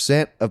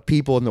 50% of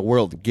people in the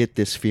world get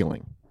this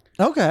feeling,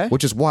 Okay.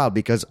 which is wild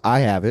because I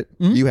have it.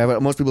 You have it.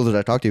 Most people that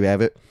I talk to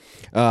have it.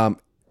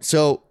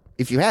 So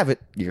if you have it,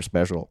 you're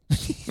special.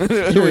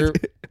 You're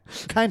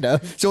kind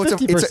of. So it's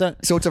 50%.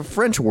 it's a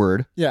French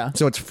word. Yeah.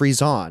 So it's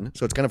frisson.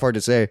 So it's kind of hard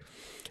to say.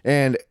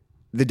 And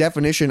the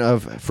definition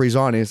of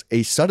frisson is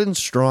a sudden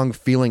strong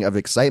feeling of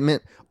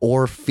excitement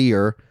or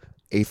fear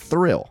a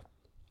thrill.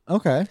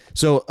 Okay.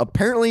 So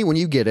apparently when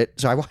you get it,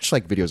 so I watched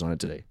like videos on it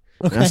today.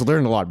 Okay. And I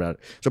learned a lot about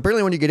it. So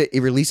apparently when you get it,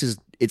 it releases,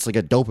 it's like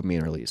a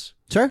dopamine release.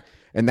 Sure.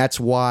 And that's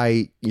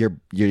why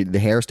the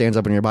hair stands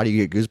up in your body,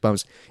 you get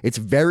goosebumps. It's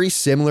very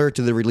similar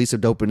to the release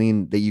of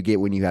dopamine that you get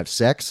when you have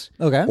sex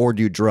or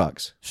do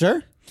drugs.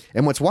 Sure.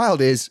 And what's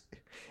wild is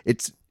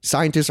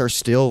scientists are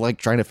still like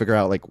trying to figure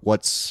out like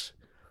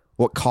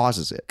what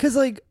causes it. Because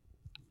like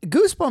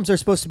goosebumps are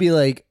supposed to be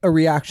like a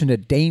reaction to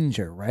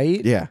danger,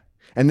 right? Yeah.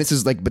 And this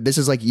is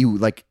like you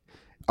like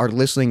are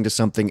listening to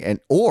something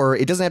or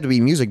it doesn't have to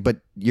be music,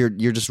 but you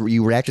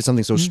react to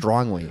something so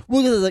strongly.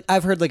 Well, like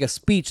I've heard like a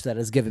speech that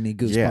has given me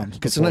goosebumps. Yeah.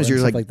 Because sometimes you're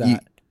like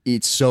that.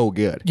 It's so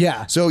good.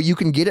 Yeah. So you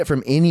can get it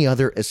from any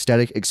other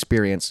aesthetic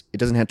experience. It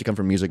doesn't have to come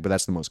from music, but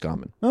that's the most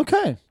common.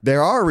 Okay.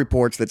 There are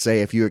reports that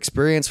say if you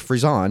experience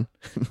frisson,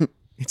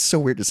 it's so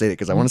weird to say it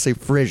because I want to say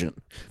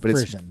frisson, but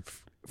Frisson.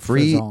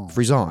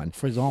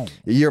 Frisson.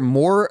 You're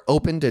more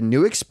open to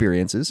new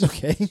experiences.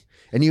 Okay.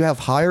 And you have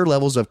higher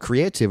levels of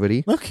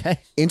creativity,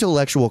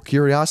 intellectual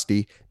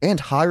curiosity, and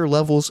higher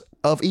levels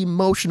of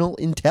emotional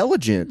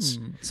intelligence.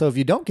 So if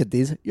you don't get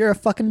these, you're a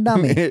fucking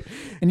dummy.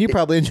 And you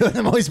probably enjoy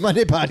the Moist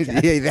Monday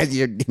podcast.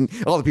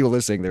 Yeah, all the people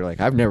listening, they're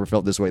like, I've never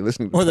felt this way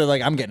listening to Or they're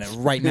like, I'm getting it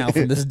right now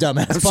from this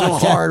dumbass I'm podcast.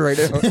 so hard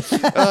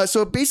right now.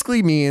 So it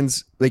basically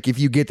means, like, if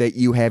you get that,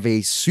 you have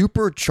a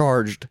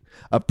supercharged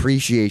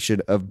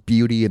appreciation of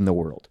beauty in the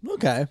world.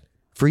 Okay.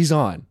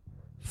 Frisson.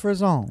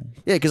 Frisson.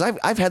 Yeah, because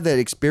I've had that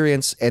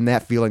experience and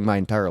that feeling my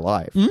entire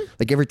life.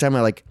 Like every time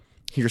I like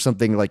hear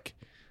something like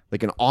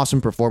an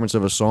awesome performance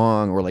of a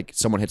song or like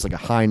someone hits like a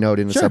high note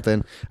into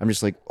something, I'm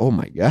just like, oh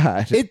my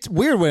God. It's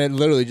weird when it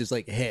literally just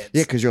like hits.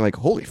 Yeah, because you're like,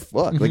 holy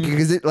fuck. Like,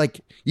 because it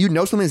like, you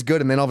know something's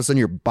good and then all of a sudden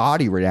your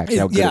body reacts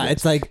how good it is.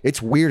 It's like,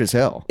 it's weird as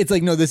hell. It's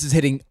like, no, this is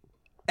hitting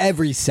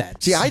every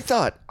sense. See, I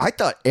thought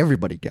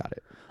everybody got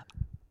it.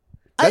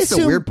 That's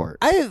the weird part.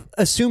 I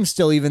assume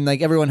still even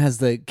like everyone has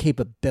the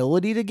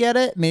capability to get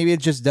it. Maybe it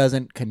just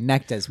doesn't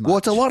connect as much. Well,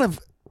 it's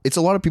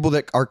a lot of people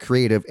that are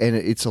creative, and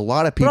it's a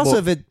lot of people. But also,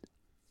 if it,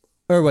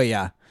 or wait,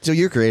 yeah. So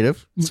you're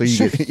creative, so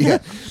you get, yeah.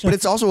 But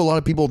it's also a lot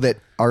of people that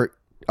are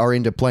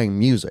into playing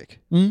music.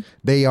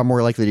 They are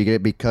more likely to get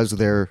it because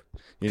they're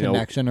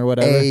connection or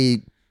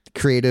whatever.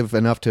 Creative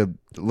enough to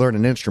learn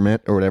an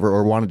instrument or whatever,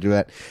 or want to do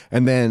that,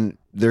 and then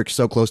they're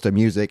so close to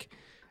music.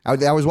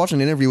 I was watching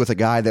an interview with a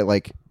guy that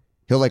like.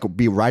 He'll like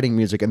be writing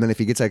music, and then if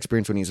he gets that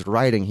experience when he's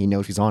writing, he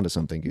knows he's onto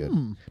something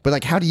good. But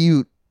like, how do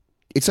you?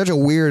 It's such a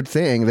weird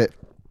thing that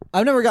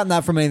I've never gotten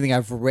that from anything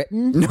I've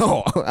written.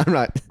 No, I'm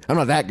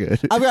not that good.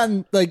 I've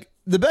gotten like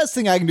the best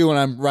thing I can do when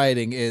I'm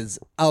writing is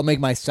I'll make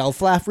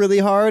myself laugh really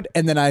hard,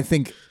 and then I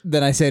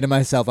say to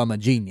myself I'm a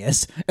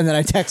genius, and then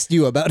I text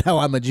you about how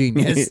I'm a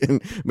genius.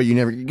 But you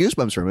never get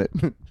goosebumps from it.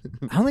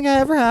 I don't think I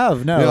ever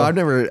have. No, I've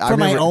never.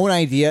 My own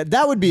idea,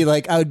 that would be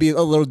like I would be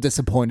a little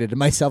disappointed in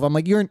myself. I'm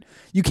like, you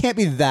can't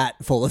be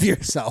that full of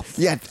yourself.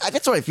 Yeah,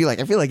 that's what I feel like.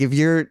 I feel like if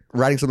you're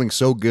writing something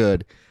so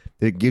good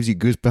that it gives you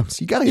goosebumps,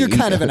 you're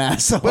kind of an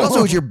asshole. But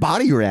also, it's your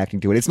body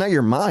reacting to it. It's not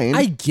your mind.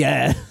 I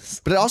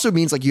guess. But it also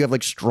means like you have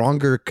like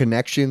stronger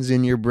connections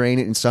in your brain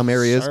in some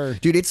areas. Sure.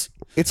 Dude, it's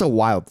a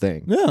wild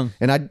thing. Yeah.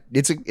 And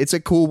it's a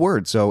cool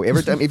word. So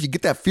every time if you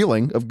get that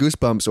feeling of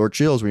goosebumps or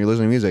chills when you're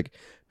listening to music,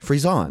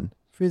 frisson.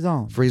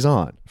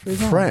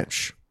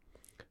 French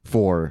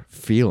for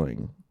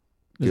feeling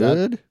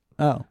good.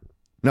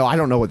 No, I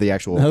don't know what the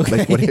actual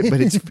but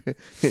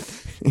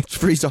it's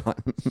frisson.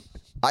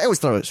 I always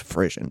thought it was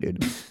frisson,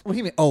 dude. What do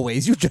you mean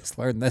always? You just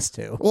learned this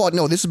too. Well,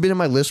 no, this has been in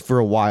my list for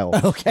a while.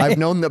 Okay. I've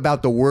known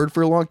about the word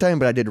for a long time,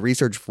 but I did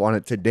research on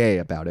it today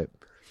about it.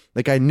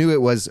 Like I knew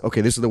it was, okay,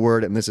 this is the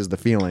word and this is the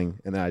feeling,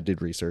 and then I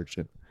did research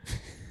it.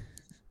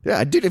 Yeah,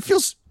 I did. It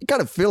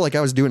kind of feel like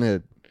I was doing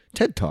a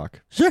TED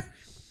Talk. Sure.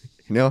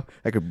 You know,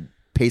 I could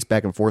pace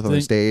back and forth on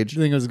the stage. Do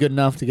you think it was good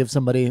enough to give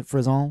somebody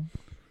frisson?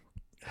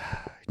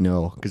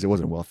 No, because it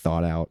wasn't well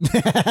thought out.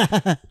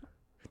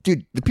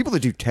 Dude, the people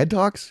that do TED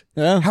Talks,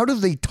 how do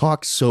they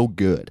talk so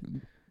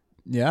good?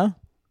 Yeah.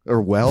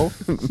 Or well?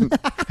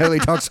 How do they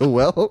talk so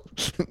well?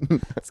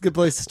 That's a good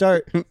place to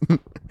start.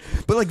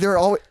 But like they're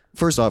all,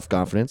 first off,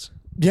 confidence.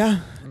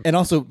 Yeah. And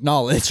also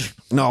knowledge.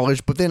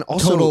 But then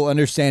also total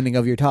understanding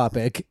of your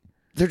topic.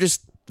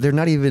 They're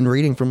not even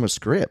reading from a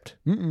script.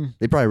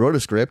 They probably wrote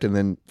a script and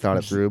then thought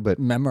it through, but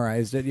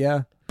memorized it,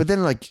 yeah. But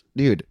then like,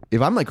 dude,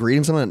 if I'm like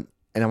reading something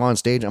and I'm on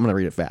stage, I'm going to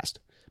read it fast.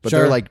 But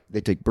they're like,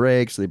 they take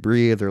breaks, they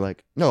breathe. They're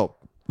like, no,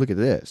 look at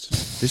this.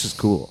 This is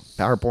cool.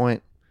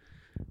 PowerPoint.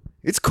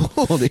 It's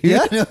cool, dude.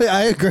 Yeah, no,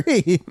 I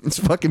agree. It's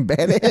fucking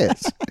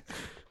badass.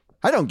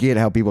 I don't get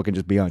how people can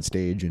just be on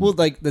stage. Well,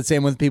 like the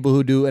same with people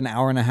who do an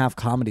hour and a half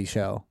comedy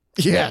show.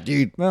 Yeah,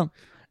 dude. Well,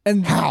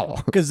 and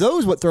how? Because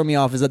those, what throw me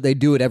off is that they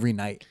do it every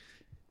night.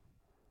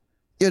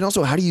 Yeah, and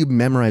also, how do you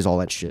memorize all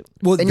that shit?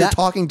 Well, and you're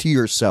talking to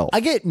yourself. I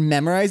get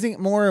memorizing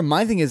it more.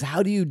 My thing is,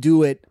 how do you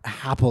do it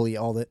happily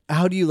all the?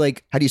 How do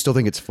you still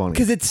think it's funny?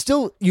 Because it's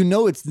still,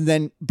 it's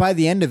then by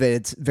the end of it,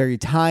 it's very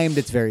timed,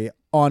 it's very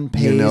on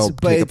pace,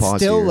 but it's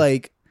still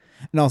like,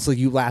 and also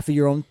you laugh at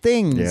your own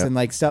things Yeah. and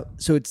like stuff.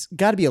 So it's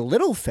got to be a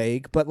little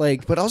fake, but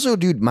like But also,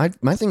 dude, my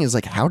thing is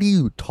like, how do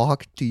you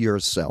talk to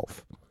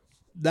yourself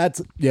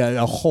that's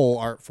a whole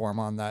art form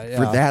on that.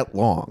 for Yeah. that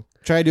long?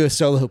 Try to do a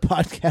solo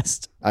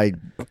podcast. I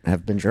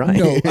have been trying.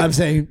 No, I'm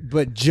saying,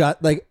 but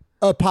just like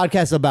a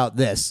podcast about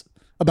this,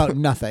 about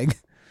nothing.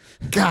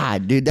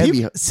 God, dude, that'd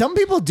be Some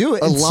people do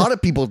it. a and lot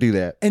of people do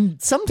that.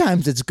 and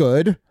sometimes it's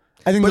good.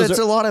 I think But those it's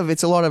are,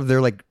 a lot of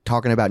they're like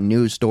talking about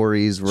news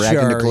stories,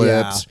 reacting to Sure,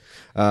 clips,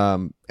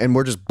 and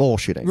we're just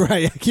bullshitting.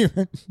 right.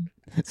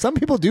 Some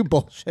people do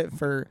bullshit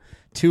for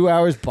 2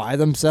 hours by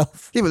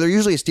themselves. Yeah, but they're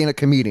usually a stand-up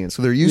comedian,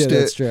 so they're used Yeah,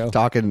 that's true. to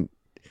talking.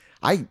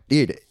 I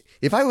did.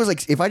 If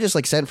I just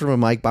like sat in front of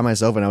a mic by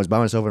myself and I was by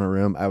myself in a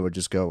room, I would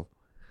just go,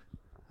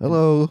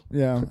 "Hello."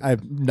 Yeah, I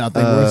have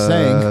nothing worth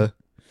saying.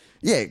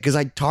 Yeah, because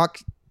I talk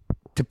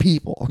to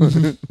people,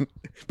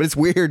 but it's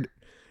weird.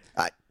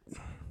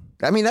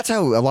 I mean, that's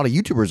how a lot of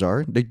YouTubers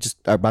are. They just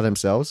are by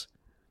themselves.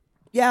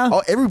 Yeah,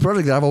 Every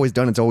project that I've always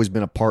done, it's always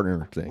been a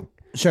partner thing.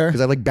 sure.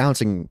 Because I like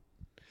bouncing,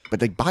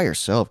 but like by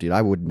yourself, dude,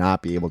 I would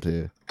not be able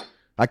to.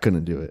 I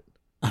couldn't do it.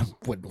 I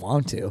wouldn't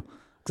want to.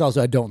 Because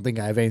also, I don't think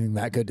I have anything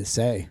that good to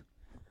say.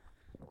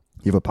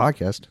 You have a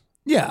podcast.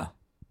 Yeah.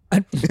 I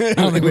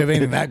don't think we have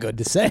anything that good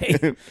to say.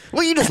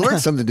 Well, you just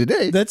learned something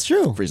today. That's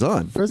true. For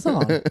on. For a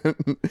song.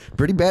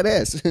 Pretty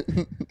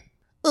badass.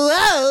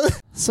 Whoa.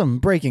 Some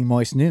breaking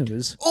moist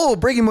news. Oh,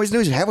 breaking moist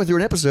news halfway through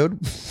an episode.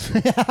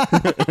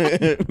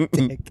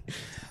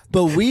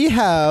 But we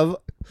have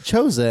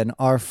chosen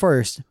our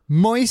first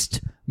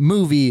moist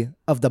movie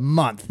of the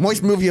month.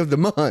 Moist movie of the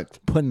month.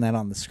 Putting that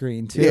on the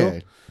screen, too. Yeah.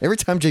 Every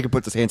time Jacob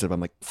puts his hands up, I'm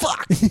like,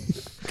 fuck.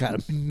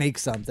 Gotta make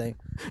something.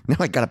 Now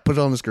I gotta put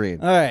it on the screen.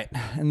 All right.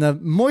 And the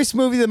moist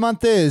movie of the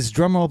month is,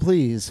 drumroll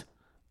please.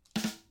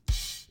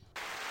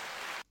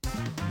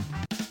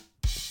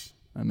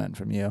 I meant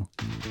from you.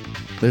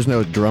 There's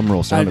no drum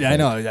roll sound I effect.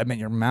 know. I meant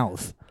your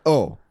mouth.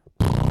 Oh.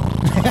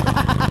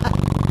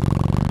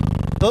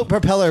 Boat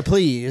propeller,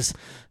 please.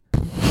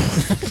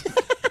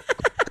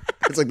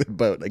 It's like the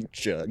boat, like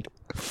chugged.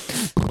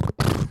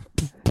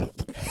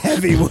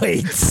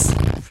 Heavyweights.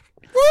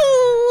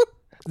 Woo!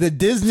 The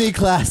Disney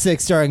classic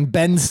starring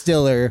Ben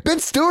Stiller. Ben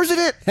Stiller's in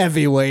it?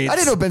 Heavyweights. I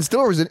didn't know Ben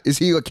Stiller was in it. Is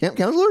he a camp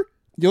counselor?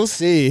 You'll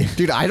see.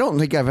 Dude, I don't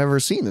think I've ever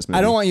seen this movie.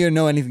 I don't want you to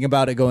know anything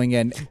about it going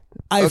in.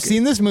 I've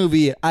seen this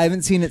movie. I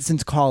haven't seen it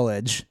since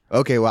college.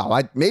 Okay,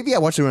 wow. Maybe I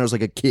watched it when I was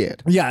like a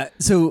kid. Yeah,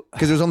 so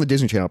Because it was on the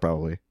Disney Channel,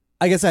 probably.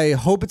 I guess I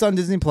hope it's on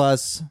Disney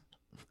Plus.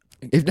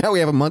 If now we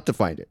have a month to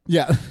find it.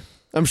 Yeah.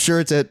 I'm sure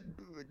it's at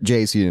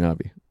JC and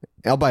Hobby.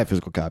 I'll buy a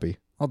physical copy.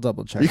 I'll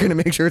double check. You're going to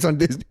make sure it's on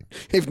Disney?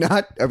 If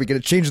not, are we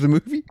going to change the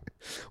movie?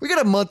 We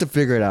got a month to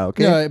figure it out,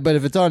 okay? No, but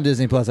if it's on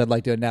Disney Plus, I'd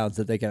like to announce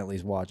that they can at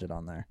least watch it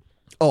on there.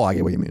 Oh, I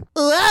get what you mean.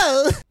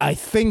 Whoa! I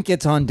think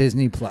it's on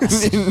Disney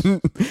Plus.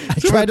 I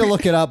tried to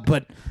look it up,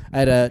 but I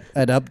had to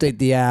update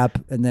the app,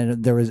 and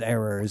then there was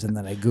errors, and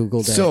then I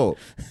Googled it. So,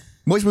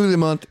 Moist Movie of the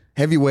Month,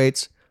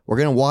 Heavyweights. We're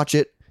going to watch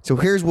it. So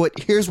here's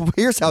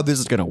how this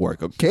is going to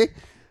work, okay?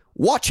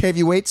 Watch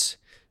Heavyweights.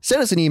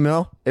 Send us an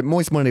email at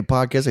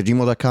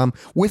moistmondaypodcast@gmail.com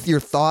with your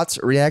thoughts,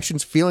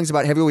 reactions, feelings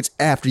about Heavyweights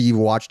after you've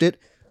watched it,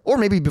 or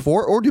maybe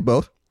before, or do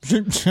both.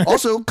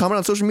 Also, comment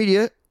on social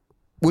media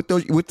with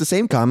the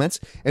same comments,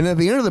 and at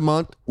the end of the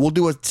month, we'll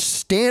do a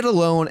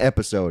standalone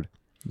episode.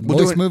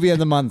 Moist Movie of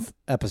the Month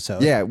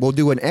episode. Yeah, we'll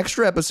do an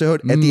extra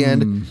episode at the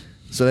end,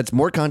 so that's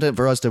more content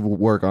for us to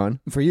work on.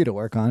 For you to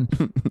work on,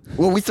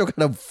 Well, we still got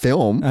to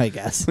film. I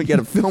guess. We got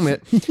to film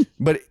it,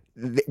 but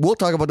we'll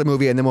talk about the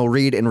movie, and then we'll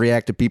read and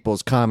react to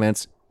people's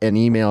comments and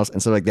emails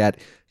and stuff like that.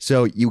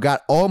 So you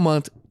got all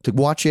month to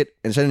watch it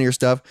and send in your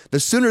stuff. The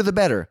sooner the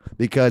better,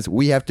 because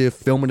we have to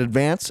film in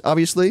advance,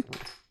 obviously.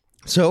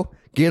 So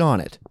get on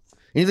it.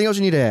 Anything else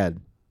you need to add?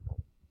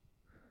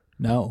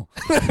 No.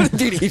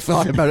 Dude, he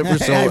thought about it for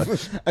so long.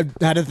 I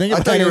had to think I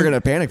about thought you were it. going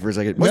to panic for a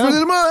second. No. What's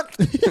the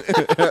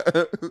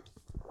month?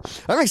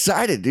 I'm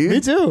excited, dude. Me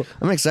too.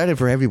 I'm excited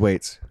for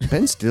Heavyweights.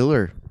 Ben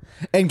Stiller.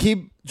 And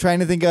keep trying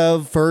to think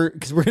of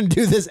because we're going to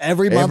do this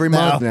every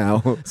month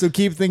now. So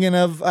keep thinking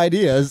of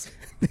ideas.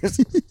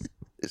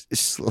 It's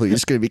slowly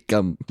just going to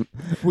become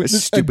a A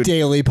stupid.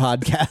 daily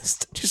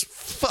podcast. Just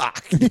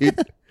fuck, dude.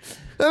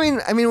 I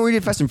mean, when we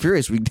did Fast and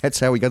Furious, that's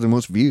how we got the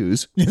most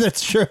views.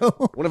 That's true.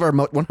 One of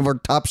our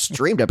top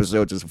streamed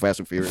episodes is Fast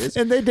and Furious.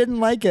 And they didn't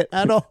like it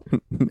at all.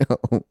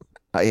 No,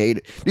 I hate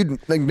it, dude.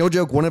 Like, no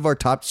joke. One of our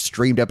top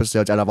streamed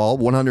episodes out of all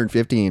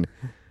 115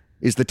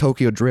 is the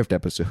Tokyo Drift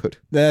episode.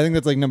 I think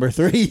that's like number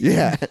 3.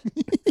 Yeah,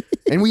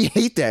 and we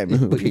hate that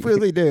movie. We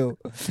really do.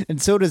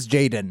 And so does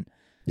Jaden.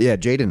 Yeah,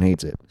 Jaden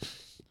hates it.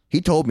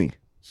 He told me.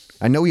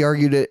 I know he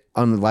argued it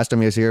on the last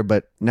time he was here,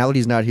 but now that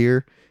he's not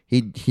here,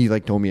 he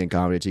like told me in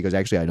comments. He goes,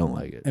 actually, I don't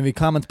like it. And if he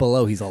comments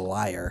below, he's a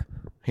liar.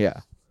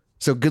 Yeah.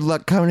 So good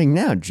luck commenting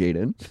now,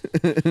 Jaden.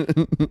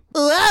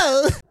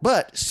 Whoa!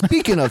 But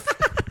speaking of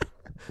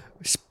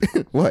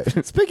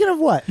what? Speaking of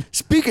what?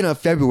 Speaking of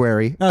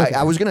February, Okay.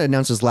 I was going to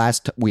announce this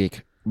last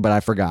week, but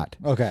I forgot.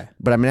 Okay.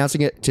 But I'm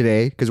announcing it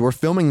today because we're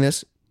filming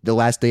this the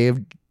last day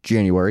of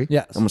January.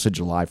 Yes. I almost said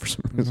July for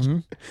some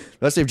reason.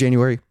 Last day of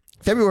January.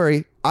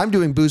 February, I'm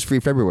doing booze-free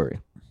February.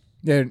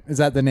 Dude, is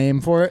that the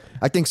name for it?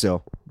 I think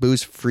so.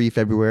 Booze-free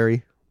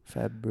February.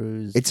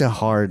 February. It's a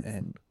hard...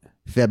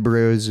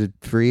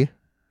 February-free.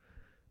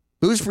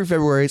 Booze-free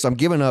February, so I'm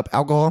giving up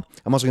alcohol.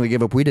 I'm also going to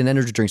give up weed and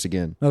energy drinks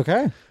again.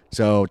 Okay.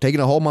 So taking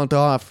a whole month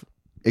off,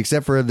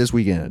 except for this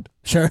weekend.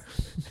 Sure.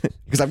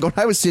 Because I'm going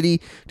to Iowa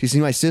City to see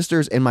my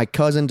sisters and my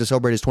cousin to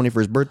celebrate his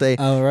 21st birthday.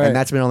 Oh, right. And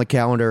that's been on the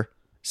calendar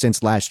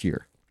since last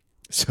year.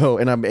 So,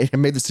 and I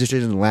made this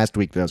decision last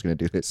week that I was going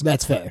to do this.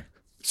 That's fair.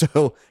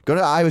 So go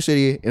to Iowa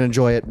City and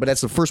enjoy it. But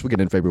that's the first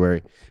weekend in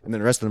February. And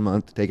then the rest of the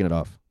month, taking it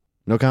off.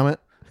 No comment?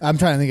 I'm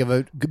trying to think of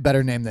a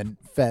better name than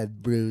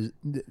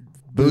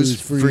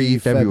Booze-free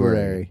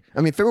February.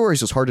 I mean, February is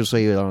just hard to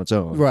say on its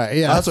own. Right,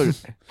 yeah. Also,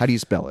 how do you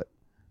spell it?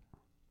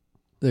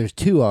 There's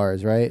 2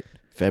 R's, right?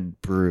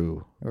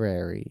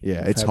 February.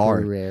 Yeah, it's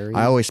February. hard.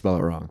 I always spell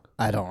it wrong.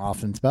 I don't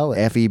often spell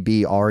it.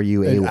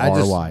 February. I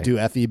just do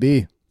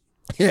FEB.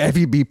 Yeah,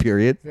 FEB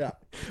period. Yeah.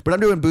 But I'm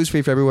doing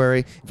booze-free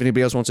February. If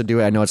anybody else wants to do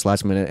it, I know it's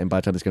last minute, and by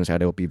the time this comes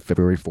out, it'll be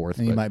February 4th.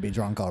 And you might be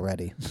drunk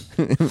already.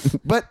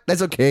 But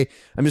that's okay.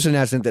 I'm just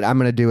announcing that I'm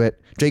going to do it.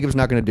 Jacob's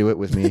not going to do it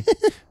with me.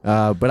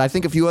 But I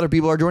think a few other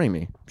people are joining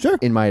me. Sure.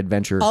 In my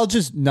adventure. I'll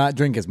just not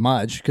drink as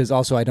much because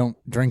also I don't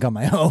drink on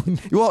my own.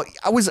 Well,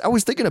 I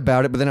was thinking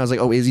about it, but then I was like,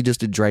 oh, Izzy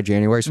just did dry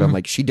January. So I'm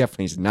like, she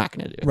definitely is not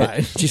going to do it.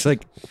 Right. She's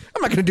like,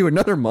 I'm not going to do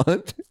another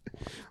month.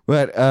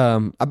 But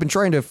I've been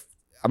trying to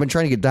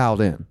get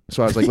dialed in.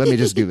 So I was like, let me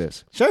just do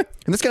this. Sure.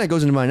 And this kind of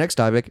goes into my next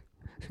topic.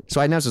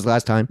 So I announced this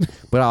last time,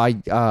 but I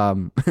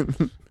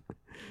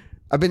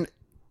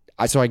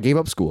gave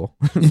up school.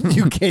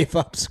 You gave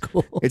up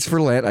school. It's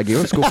for Lent. I gave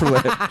up school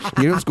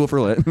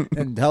for Lent.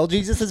 Until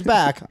Jesus is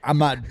back, I'm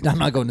not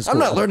going to school. I'm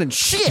not learning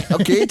shit,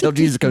 okay, until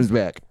Jesus comes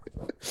back.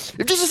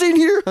 If Jesus ain't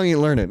here, I ain't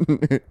learning.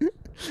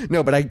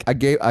 No, but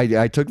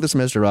I took the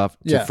semester off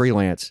to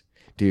freelance.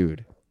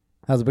 Dude.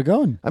 How's it been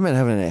going? I've been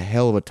having a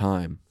hell of a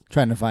time.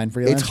 Trying to find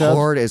freelance It's jobs?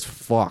 hard as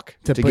fuck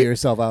to put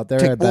yourself out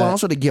there. Well,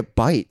 also to get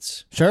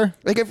bites. Sure.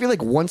 Like, I feel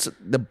like once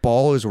the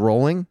ball is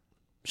rolling,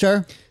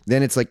 sure,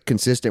 then it's like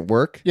consistent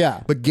work.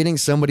 Yeah. But getting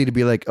somebody to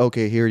be like,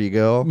 okay, here you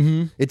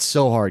go, it's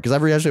so hard. Because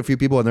I've reached out to a few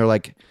people and they're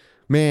like,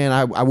 man,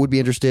 I would be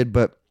interested,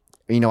 but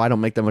I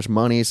don't make that much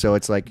money. So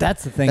it's like,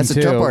 that's the thing. That's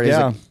too. the tough part.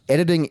 Yeah. Is like,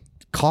 editing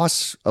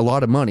costs a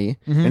lot of money,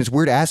 and it's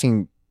weird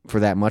asking for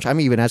that much. I'm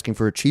even asking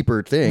for a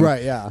cheaper thing,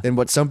 right? Yeah. Than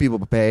what some people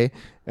pay.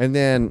 And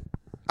then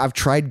I've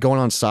tried going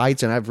on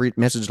sites and I've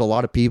messaged a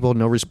lot of people,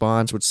 no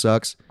response, which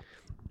sucks.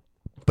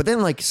 But then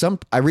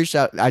I reached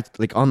out,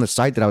 on the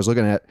site that I was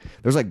looking at,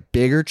 there's like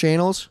bigger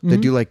channels that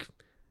do like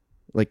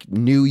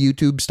new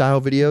YouTube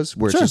style videos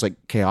where it's just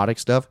like chaotic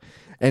stuff.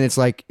 And it's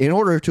like, in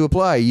order to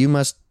apply, you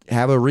must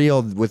have a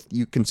reel with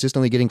you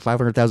consistently getting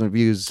 500,000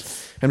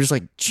 views. I'm just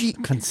like, gee,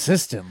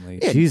 consistently.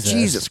 Yeah,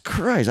 Jesus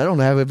Christ. I don't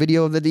have a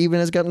video that even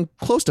has gotten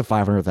close to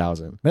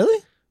 500,000.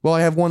 Really? Well,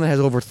 I have one that has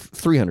over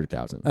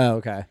 300,000. Oh,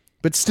 okay.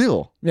 But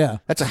still, yeah,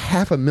 that's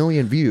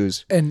 500,000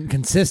 views. And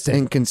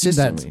consistently.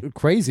 That's a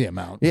crazy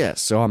amount. Yeah,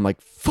 so I'm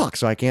like, fuck,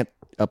 so I can't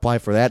apply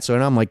for that. So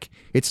and I'm like,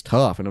 it's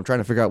tough, and I'm trying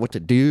to figure out what to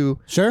do.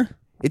 Sure.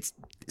 It's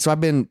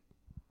been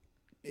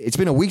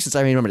a week since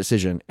I made my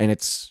decision, and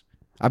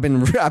I've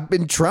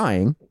been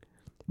trying,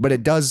 but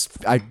it does,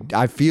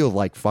 I feel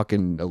like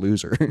fucking a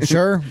loser.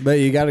 Sure, but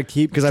you got to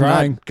keep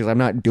trying. Because I'm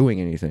not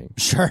doing anything.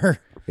 Sure.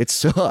 It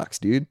sucks,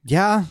 dude.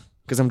 Yeah.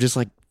 Because I'm just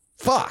like,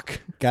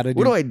 fuck. What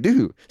do I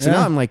do? So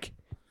now I'm like,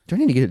 do I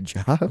need to get a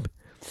job?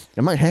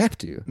 I might have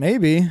to.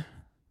 Maybe.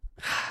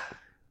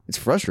 It's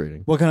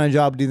frustrating. What kind of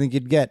job do you think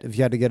you'd get if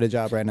you had to get a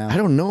job right now? I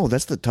don't know.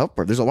 That's the tough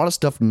part. There's a lot of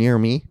stuff near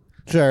me.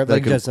 Sure,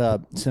 like just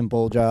a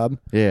simple job.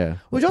 Yeah.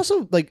 Which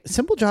also,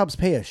 simple jobs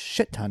pay a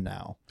shit ton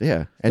now.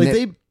 Yeah.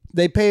 And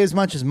they pay as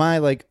much as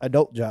my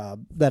adult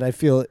job that I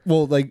feel,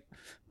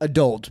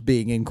 adult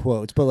being in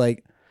quotes, but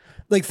like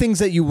things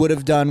that you would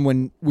have done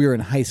when we were in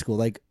high school,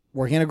 like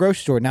working at a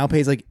grocery store now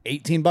pays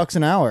 $18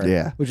 an hour.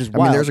 Yeah. Which is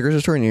wild. I mean, there's a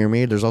grocery store near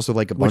me. There's also a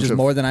bunch which is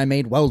more than I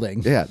made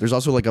welding. Yeah. There's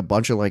also a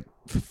bunch of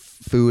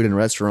food and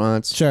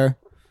restaurants. Sure.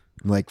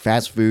 Like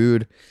fast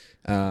food.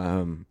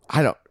 I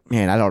don't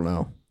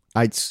know.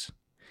 Because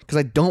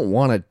I don't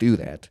want to do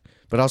that,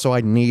 but also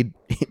I need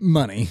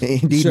money. I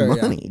need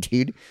money,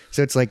 dude.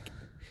 So it's like,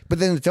 but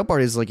then the tough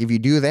part is if you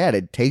do that,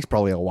 it takes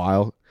probably a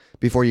while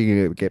before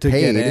you get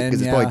paid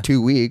because it's probably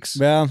 2 weeks.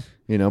 Yeah.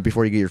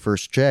 Before you get your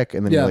first check,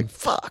 and then you're like,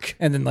 fuck.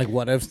 And then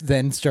what if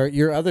then start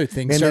your other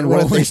things? And then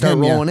what if they start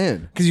rolling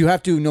in? Because you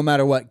have to, no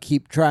matter what,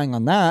 keep trying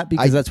on that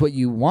because that's what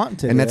you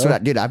want to do. And that's what I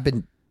did. I've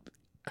been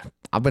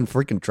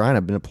freaking trying.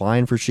 I've been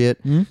applying for shit.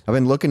 I've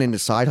been looking into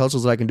side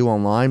hustles that I can do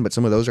online, but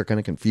some of those are kind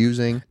of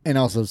confusing. And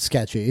also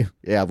sketchy.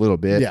 Yeah, a little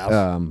bit.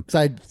 Yeah. Because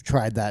I've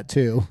tried that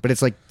too. But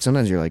it's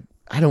sometimes you're like,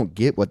 I don't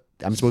get what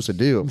I'm supposed to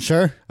do.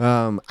 Sure.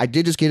 I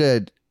did just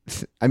get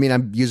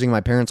I'm using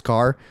my parents'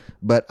 car,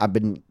 but I've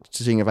been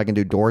seeing if I can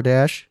do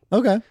DoorDash.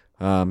 Okay.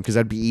 Because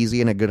that'd be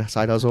easy and a good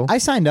side hustle. I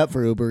signed up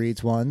for Uber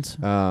Eats once.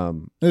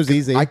 It was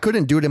easy. I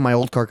couldn't do it in my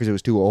old car because it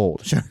was too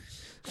old. Sure.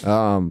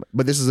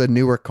 But this is a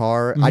newer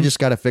car. I just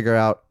got to figure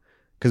out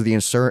because the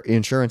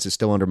insurance is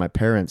still under my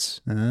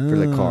parents for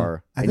the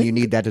car, and you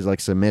need that to like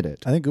submit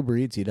it. I think Uber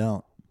Eats you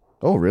don't.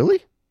 Oh,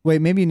 really? Wait,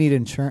 maybe you need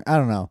insurance. I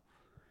don't know.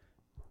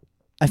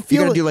 I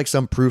feel you got to do like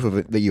some proof of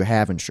it that you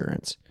have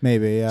insurance.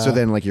 Maybe, yeah. So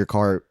then like your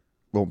car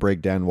won't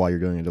break down while you're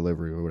doing a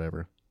delivery or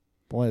whatever.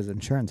 What does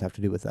insurance have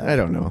to do with that? I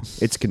don't know.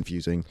 It's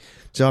confusing.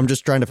 So I'm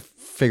just trying to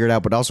figure it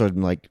out, but also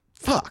I'm like,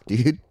 fuck,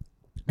 dude.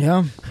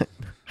 Yeah.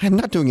 I'm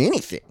not doing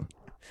anything.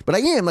 But I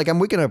am. Like, I'm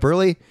waking up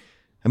early.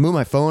 I move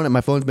my phone, and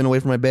my phone's been away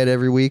from my bed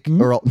every week.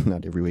 Or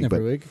not every week,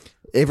 but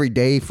every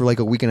day for like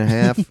a week and a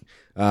half.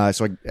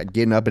 So I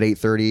getting up at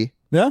 8:30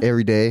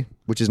 every day,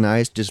 which is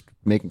nice. Just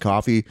making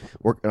coffee,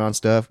 working on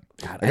stuff.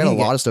 God, I got a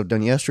lot of stuff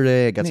done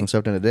yesterday. I got some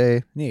stuff done today.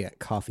 I need to get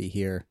coffee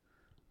here.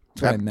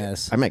 That's what I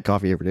miss. I make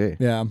coffee every day.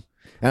 Yeah.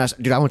 And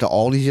I went to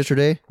Aldi's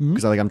yesterday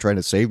because I'm trying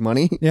to save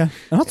money. Yeah.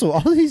 And also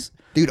Aldi's.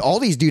 Dude,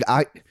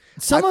 I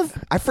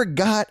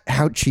forgot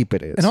how cheap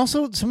it is. And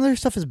also some of their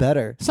stuff is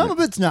better. Some of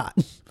it's not.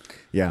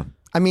 Yeah.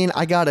 I mean,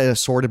 I got a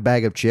assorted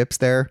bag of chips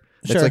there.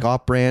 That's like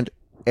off brand.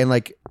 And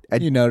like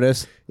you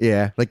notice.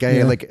 Yeah.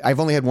 I've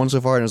only had one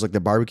so far, and it was like the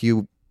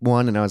barbecue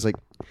one, and I was like,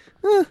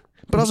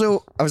 But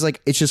also, I was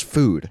like, it's just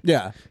food.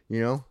 Yeah.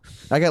 You know?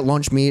 I got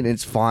lunch meat, and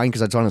it's fine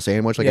because it's on a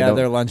sandwich. Like,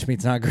 their lunch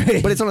meat's not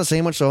great. But it's on a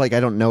sandwich, so like I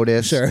don't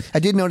notice. Sure. I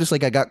did notice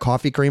like I got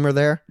coffee creamer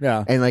there.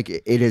 Yeah. And like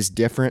it is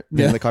different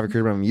than the coffee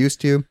creamer I'm used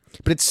to,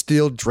 but it's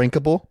still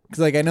drinkable. Because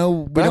like I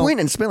know, but I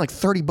went and spent like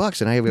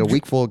 $30, and I have a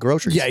week full of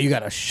groceries. Yeah, you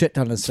got a shit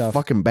ton of stuff.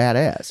 Fucking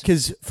badass.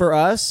 Because for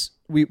us,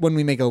 when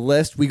we make a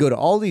list, we go to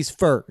Aldi's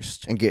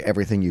first and get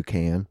everything you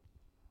can.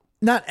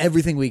 Not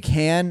everything we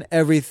can,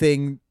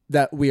 everything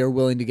that we are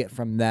willing to get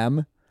from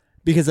them.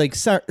 Because like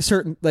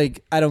certain,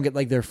 like I don't get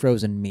like their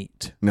frozen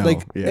meat. No,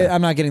 like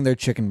I'm not getting their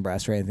chicken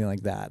breast or anything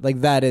like that. Like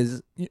that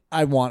is,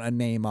 I want a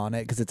name on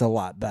it because it's a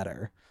lot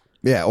better.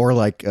 Yeah, or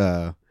like,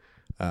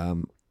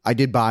 I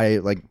did buy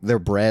like their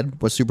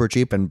bread was super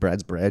cheap, and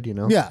bread's bread, you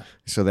know. Yeah.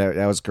 So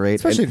that was great,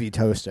 especially if you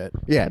toast it.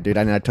 Yeah, dude.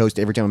 I toast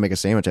every time I make a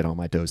sandwich. I don't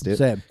mind toast it.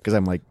 Same. Because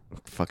I'm like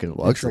fucking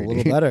luxury. It's a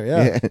little better,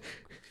 yeah.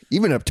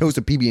 Even a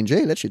toasted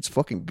PB&J, that shit's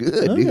fucking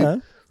good, dude. Yeah.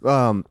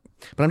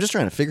 But I'm just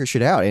trying to figure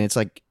shit out, and it's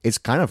like it's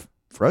kind of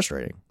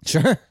frustrating.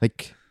 Sure.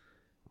 Like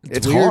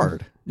it's weird.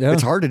 hard. Yeah.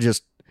 It's hard to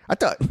just. I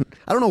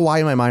don't know why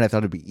in my mind I thought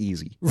it'd be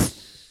easy.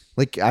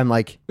 Like I'm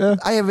like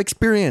I have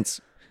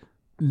experience.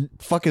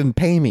 Fucking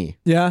pay me.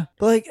 Yeah.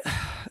 But like,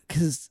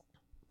 because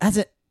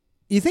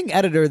you think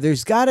editor,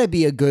 there's got to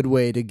be a good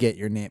way to get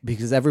your name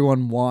because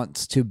everyone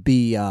wants to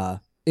be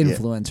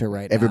influencer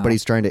right now.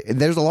 Everybody's trying to. And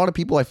there's a lot of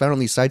people I found on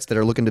these sites that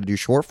are looking to do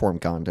short form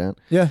content.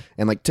 Yeah.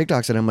 And like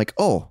TikToks, and I'm like,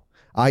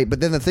 but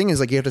then the thing is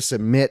like you have to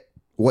submit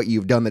what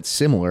you've done that's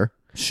similar.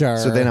 Sure.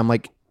 So then I'm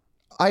like,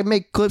 I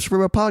make clips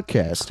for a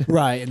podcast.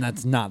 Right, and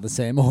that's not the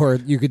same. Or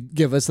you could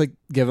give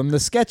them the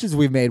sketches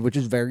we've made, which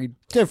is very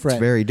different. It's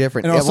very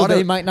different. And also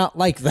they might not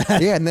like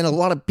that. Yeah, and then a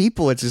lot of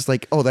people, it's just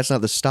like, oh, that's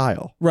not the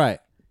style. Right.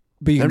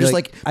 But I'm just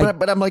like,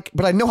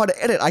 but I know how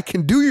to edit. I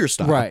can do your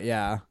style. Right,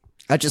 yeah.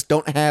 I just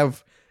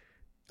haven't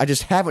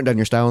done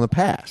your style in the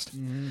past.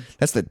 Mm-hmm.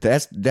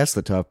 That's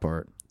the tough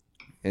part.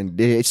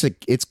 And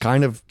it's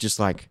kind of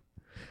just like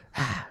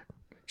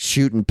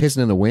shooting,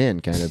 pissing in the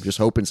wind, kind of just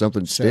hoping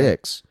something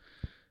sticks.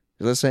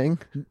 Is that a saying?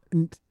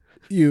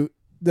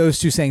 Those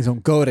two sayings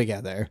don't go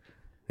together.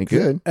 They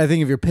could. I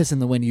think if you're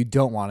pissing the wind, you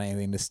don't want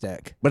anything to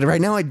stick. But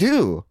right now I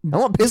do. I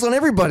want to piss on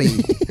everybody.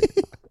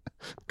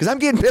 Because I'm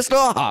getting pissed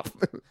off.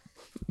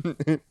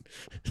 And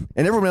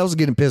everyone else is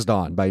getting pissed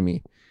on by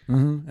me.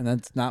 Mm-hmm. And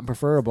that's not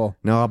preferable.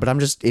 No, but I'm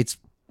just, it's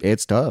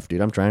tough,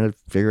 dude. I'm trying to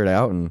figure it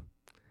out, and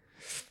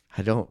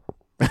I don't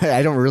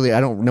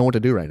know what to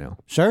do right now.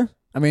 Sure.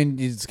 I mean,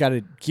 you just got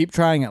to keep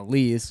trying at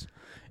least.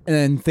 And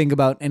then think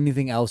about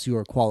anything else you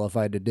are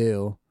qualified to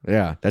do.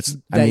 Yeah,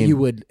 you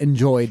would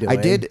enjoy doing.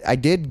 I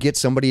did get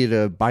somebody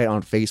to buy it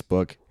on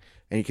Facebook,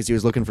 and because he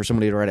was looking for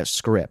somebody to write a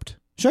script.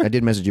 Sure, I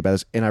did message you about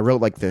this, and I wrote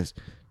like this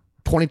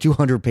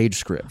 2,200 page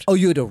script. Oh,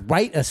 you had to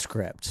write a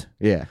script.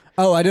 Yeah.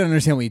 Oh, I didn't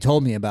understand what you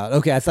told me about.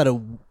 Okay, I thought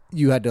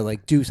you had to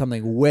like do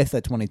something with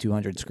a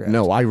 2,200 script.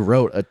 No, I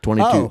wrote a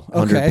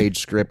 2,200 page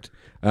script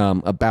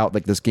about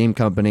like this game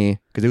company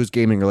because it was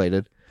gaming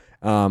related,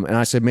 and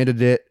I submitted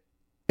it.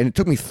 And it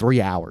took me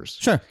 3 hours.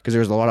 Sure. Because there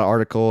was a lot of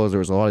articles, there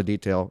was a lot of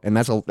detail, and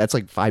that's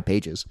like 5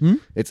 pages.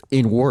 It's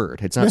in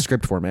Word. It's not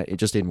script format. It's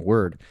just in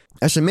Word.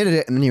 I submitted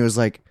it, and then he was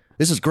like,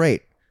 "This is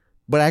great,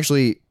 but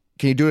actually,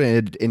 can you do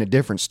it in a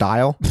different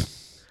style?"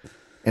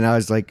 And I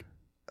was like,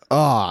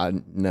 "Oh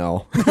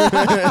no,"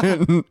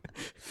 because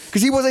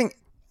he wasn't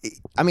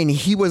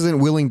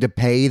willing to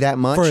pay that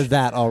much for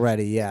that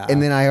already. Yeah.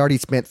 And then I already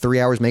spent 3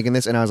 hours making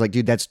this, and I was like,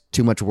 "Dude, that's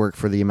too much work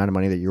for the amount of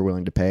money that you're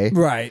willing to pay."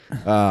 Right.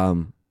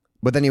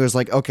 But then he was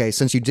like, okay,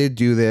 since you did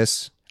do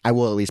this, I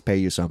will at least pay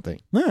you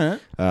something. All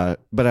right.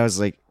 But I was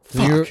like,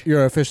 fuck.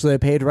 You're officially a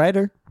paid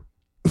writer?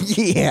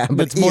 Yeah.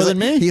 But it's more than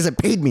me? He hasn't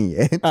paid me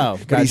yet. Oh,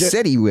 But he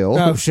said he will.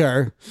 Oh,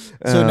 sure.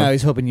 So now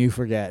he's hoping you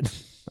forget.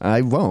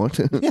 I won't.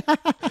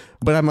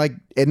 But I'm like,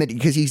 and then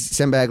because he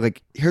sent back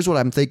like, here's what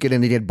I'm thinking,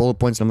 and he had bullet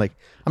points, and I'm like,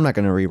 I'm not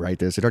going to rewrite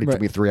this. It already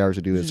took me 3 hours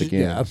to do this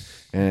again. Yeah.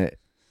 And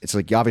it's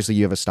like, obviously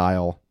you have a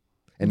style,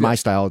 and my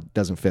style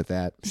doesn't fit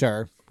that.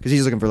 Sure. Because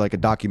he's looking for like a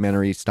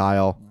documentary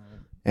style,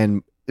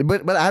 and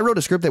but I wrote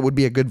a script that would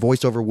be a good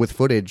voiceover with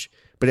footage,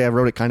 but I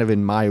wrote it kind of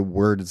in my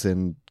words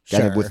and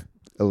kind of with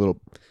a little.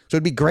 So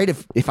it'd be great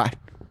if I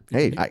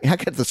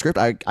got the script.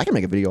 I can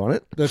make a video on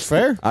it. That's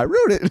fair. I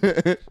wrote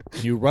it.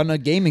 You run a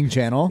gaming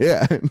channel.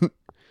 Yeah.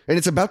 And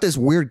it's about this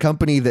weird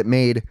company that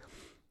made.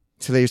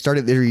 So they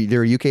started.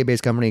 They're a UK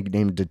based company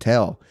named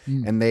Detel,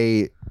 and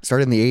they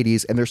started in the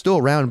 80s, and they're still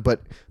around.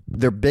 But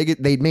they're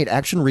big. They made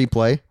Action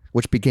Replay,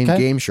 which became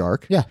Game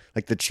Shark. Yeah,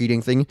 like the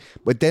cheating thing.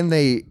 But then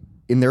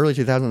in the early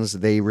 2000s,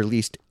 they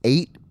released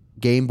 8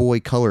 Game Boy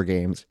Color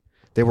games.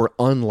 They were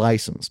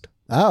unlicensed.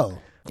 Oh,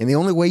 and the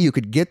only way you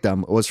could get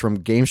them was from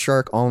Game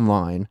Shark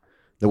Online,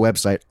 the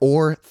website,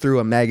 or through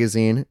a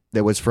magazine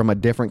that was from a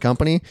different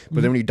company.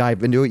 But then when you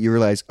dive into it, you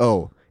realize,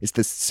 oh. It's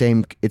the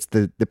same. It's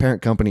the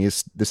parent company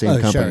is the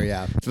same company. Sure,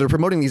 yeah. So they're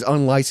promoting these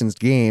unlicensed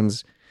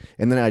games,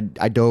 and then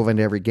I dove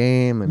into every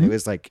game, and it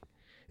was like,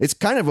 it's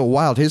kind of a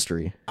wild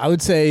history. I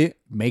would say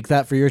make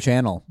that for your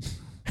channel.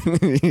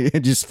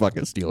 Just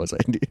fucking steal his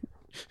idea.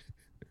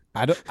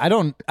 I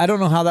don't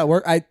know how that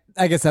works.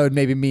 I guess that would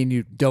maybe mean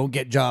you don't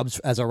get jobs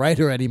as a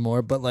writer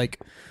anymore. But like,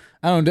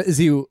 I don't. Is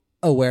he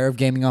aware of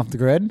Gaming Off the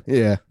Grid?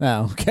 Yeah.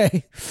 Oh,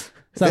 okay.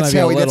 So that's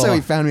how he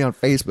found me on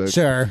Facebook.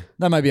 Sure.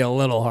 That might be a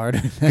little hard.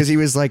 Because he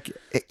was like,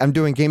 I'm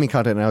doing gaming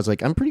content. And I was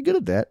like, I'm pretty good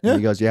at that. Yeah. And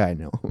he goes, yeah, I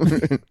know.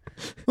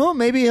 Well,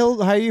 maybe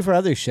he'll hire you for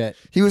other shit.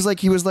 He was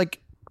like,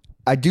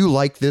 I do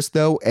like this,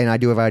 though. And I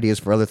do have ideas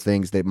for other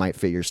things that might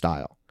fit your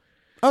style.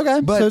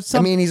 Okay. But, I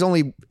mean,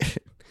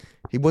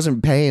 he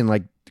wasn't paying,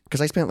 like,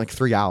 because I spent like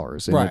 3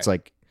 hours. And it's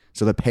like,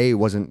 so the pay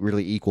wasn't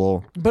really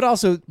equal. But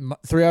also,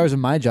 3 hours of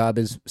my job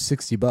is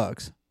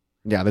 $60.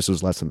 Yeah, this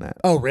was less than that.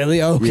 Oh,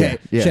 really? Okay.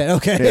 Yeah. Shit,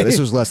 okay. Yeah, this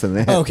was less than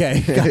that.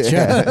 Okay,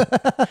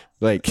 gotcha.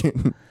 Like,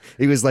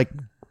 it was like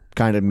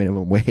kind of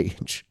minimum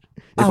wage,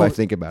 if I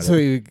think about it. So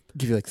he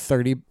give you like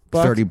 $30?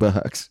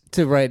 $30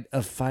 to write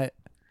a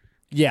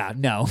Yeah,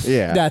 no.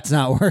 Yeah. That's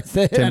not worth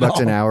it. $10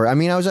 an hour. I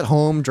mean, I was at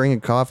home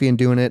drinking coffee and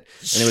doing it,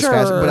 and it was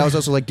fast. But I was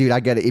also like, dude, I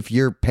get it. If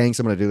you're paying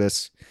someone to do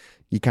this,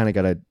 you kind of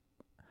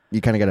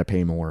gotta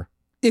pay more.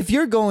 If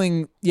you're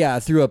going,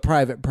 through a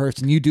private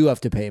person, you do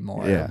have to pay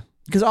more. Yeah.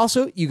 Because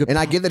also you could, and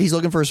I get that he's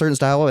looking for a certain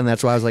style, and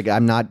that's why I was like,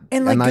 I'm not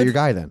your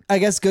guy then. I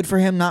guess good for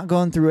him not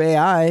going through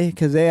AI,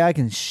 because AI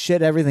can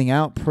shit everything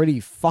out pretty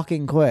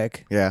fucking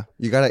quick. Yeah,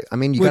 you gotta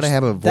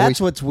have a voice.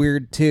 That's what's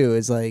weird too,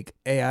 is like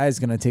AI is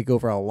gonna take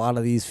over a lot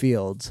of these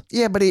fields.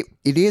 Yeah, but it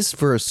is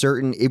for a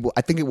certain.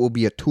 I think it will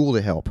be a tool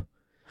to help,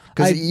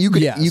 because you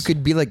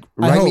could be like,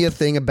 write me a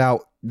thing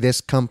about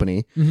this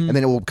company, and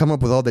then it will come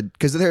up with all the,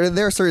 because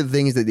there are certain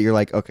things that you're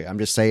like, okay, I'm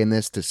just saying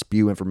this to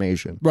spew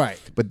information, right?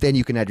 But then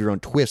you can add your own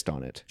twist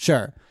on it.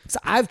 Sure. So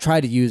I've tried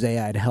to use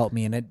AI to help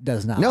me, and it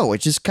does not. No,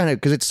 it's just kind of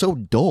because it's so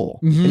dull,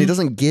 and it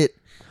doesn't get.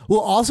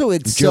 Well, also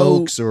it's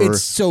jokes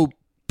it's so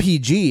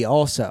PG.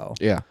 Also,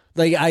 yeah.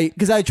 Like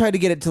because I tried to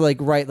get it to like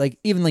write like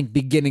even like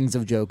beginnings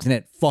of jokes, and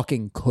it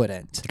fucking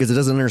couldn't, because it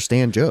doesn't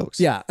understand jokes.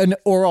 Yeah, and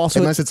or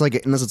also unless it's like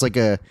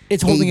a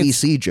it's holding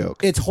ABC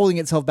joke. It's holding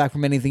itself back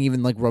from anything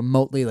even like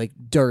remotely like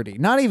dirty,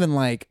 not even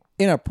like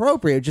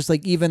inappropriate, just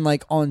like even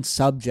like on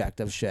subject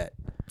of shit.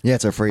 Yeah,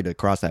 it's afraid to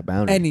cross that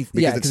boundary.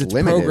 Because it's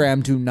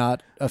programmed to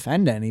not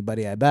offend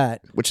anybody. I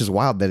bet, which is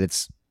wild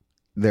that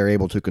they're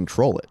able to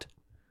control it.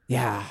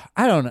 Yeah,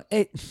 I don't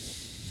know.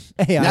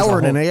 Now we're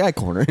in an AI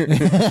corner.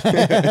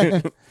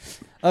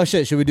 Oh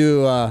shit! Should we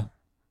do an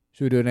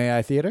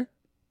AI theater?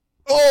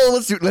 Oh,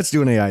 let's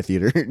do an AI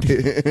theater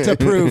to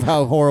prove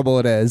how horrible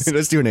it is.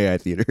 Let's do an AI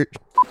theater.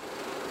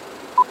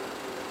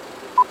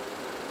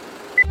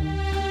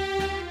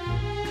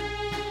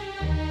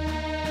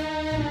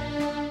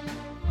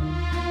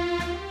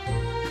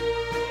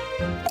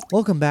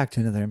 Welcome back to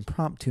another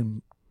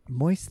impromptu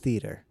moist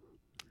theater.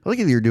 I like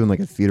if you're doing like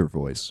a theater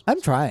voice.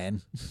 I'm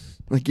trying.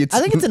 I think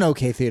it's an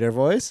okay theater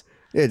voice.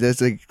 Yeah,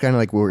 that's like kind of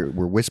like we're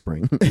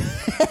whispering.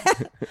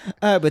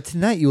 But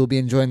tonight you will be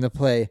enjoying the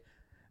play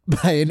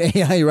by an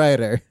AI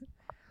writer,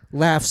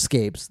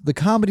 Laughscapes, the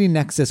Comedy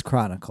Nexus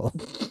Chronicle.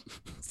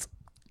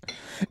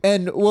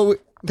 And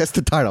that's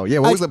the title. Yeah,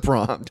 what was the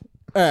prompt?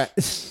 All right.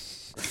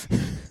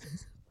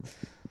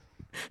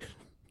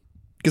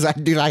 Because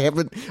I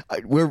haven't.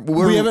 We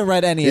haven't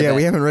read any of it. Yeah,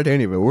 we haven't read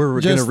any of it. We're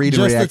going to read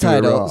and react the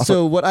title. To it raw.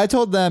 So what I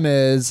told them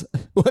is,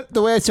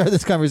 the way I started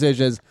this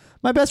conversation is,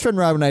 my best friend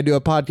Rob and I do a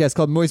podcast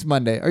called Moist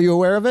Monday. Are you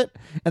aware of it?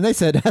 And they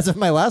said, as of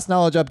my last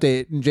knowledge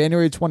update in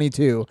January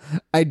 22,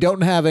 I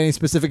don't have any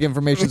specific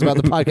information about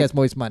the podcast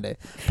Moist Monday.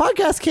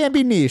 Podcasts can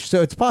be niche,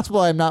 so it's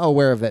possible I'm not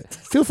aware of it.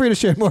 Feel free to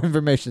share more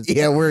information.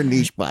 Yeah, we're a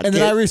niche podcast. And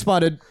then I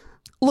responded,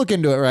 look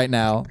into it right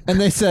now.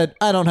 And they said,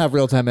 I don't have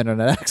real-time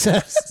internet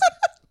access.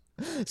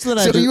 So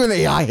you and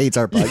the AI hates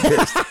our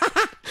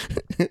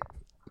podcast.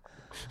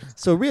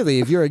 So really,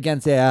 if you're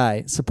against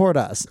AI, support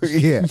us.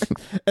 Yeah,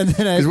 And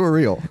then because we're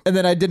real. And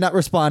then I did not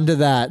respond to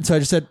that. So I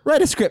just said,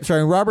 write a script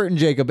starring Robert and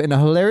Jacob in a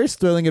hilarious,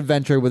 thrilling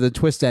adventure with a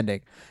twist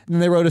ending. And then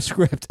they wrote a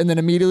script. And then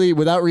immediately,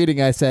 without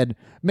reading, I said,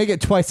 make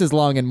it twice as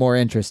long and more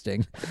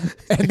interesting.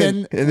 And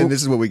then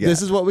this is what we got.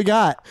 This is what we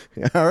got.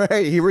 All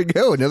right, here we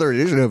go. Another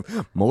edition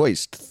of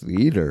Moist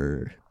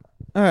Theater.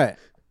 All right.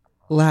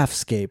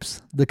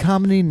 Laughscapes, the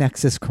Comedy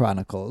Nexus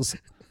Chronicles.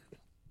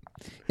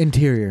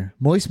 Interior,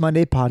 Moist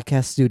Monday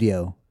Podcast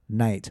Studio.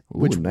 Night.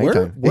 Which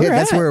nighttime. we're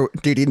that's at. where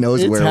dude, he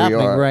knows It's where we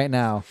happening are. right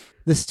now.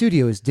 The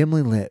studio is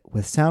dimly lit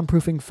with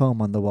soundproofing foam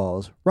on the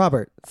walls.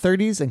 Robert,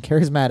 30s and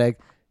charismatic,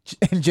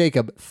 and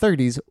Jacob,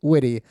 30s,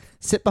 witty,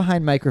 sit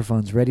behind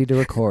microphones ready to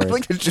record. I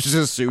think it just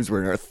assumes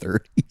we're in our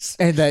 30s.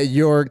 And that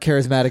you're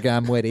charismatic and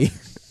I'm witty.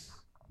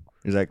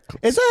 Is that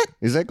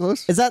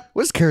close? Is that?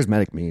 What does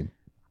charismatic mean?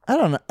 I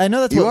don't know. I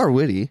know that's You what, are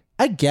witty.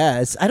 I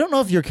guess. I don't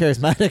know if you're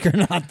charismatic or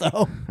not,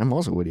 though. I'm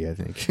also witty, I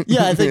think.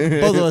 Yeah, I think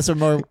both of us are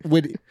more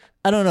witty.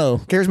 I don't know.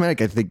 Charismatic,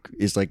 I think,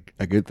 is like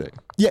a good thing.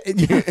 Yeah.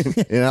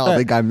 And I don't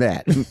think I'm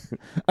that.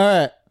 All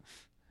right.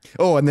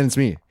 Oh, and then it's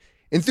me.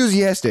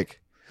 Enthusiastic.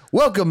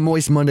 Welcome,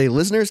 Moist Monday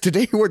listeners.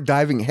 Today we're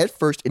diving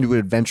headfirst into an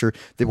adventure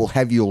that will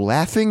have you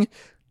laughing,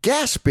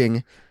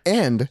 gasping,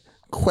 and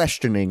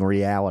questioning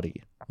reality.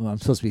 Well, I'm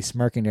supposed to be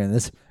smirking during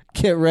this.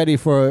 Get ready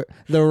for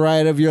the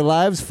ride of your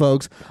lives,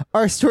 folks.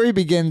 Our story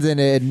begins in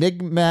an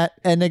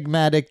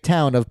enigmatic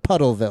town of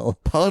Puddleville.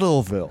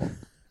 Puddleville.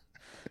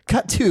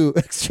 Cut to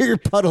exterior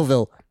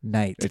Puddleville.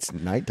 Night. It's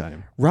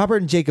nighttime. Robert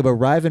and Jacob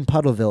arrive in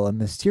Puddleville, a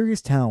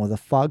mysterious town with a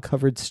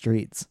fog-covered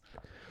streets.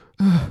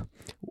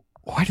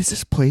 Why does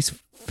this place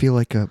feel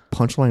like a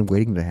punchline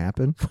waiting to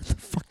happen? What the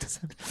fuck does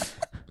that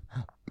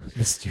mean?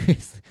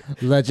 Mysterious.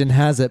 Legend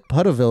has it,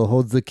 Puddleville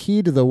holds the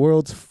key to the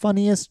world's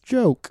funniest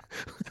joke.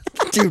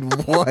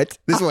 Dude, what?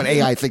 This is what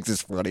AI thinks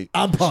is funny.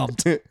 I'm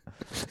pumped.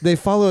 They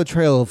follow a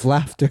trail of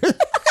laughter.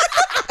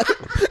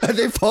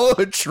 They follow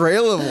a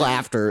trail of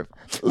laughter.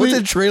 What's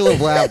a trail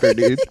of laughter,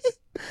 dude?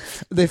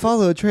 They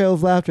follow a trail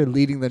of laughter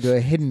leading them to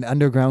a hidden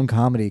underground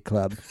comedy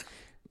club.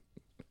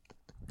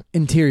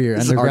 Interior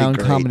This is underground already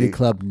great, comedy dude.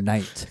 club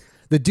night.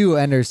 The duo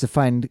enters to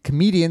find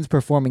comedians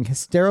performing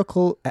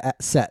hysterical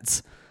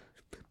sets.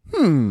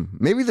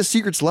 Maybe the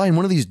secrets lie in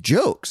one of these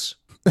jokes.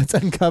 Let's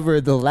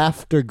uncover the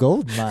laughter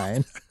gold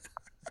mine.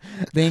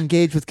 They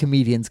engage with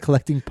comedians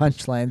collecting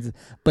punchlines,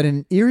 but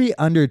an eerie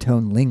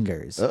undertone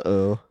lingers.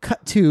 Uh-oh.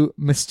 Cut to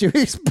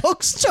mysterious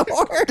bookstore.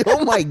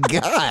 Oh my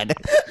God.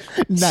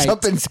 Night.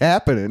 Something's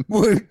happening.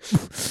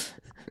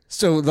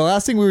 So the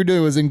last thing we were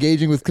doing was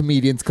engaging with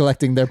comedians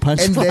collecting their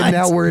punchlines. And then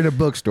now we're in a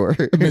bookstore.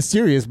 A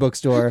mysterious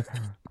bookstore.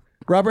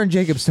 Robert and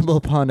Jacob stumble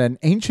upon an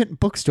ancient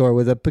bookstore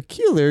with a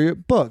peculiar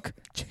book.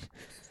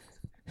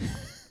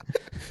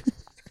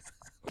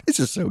 This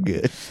is so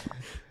good.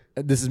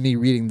 This is me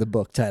reading the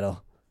book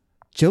title.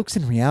 Jokes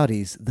and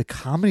Realities, the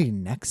Comedy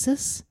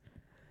Nexus?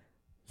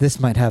 This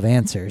might have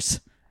answers.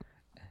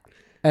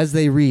 As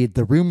they read,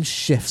 the room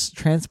shifts,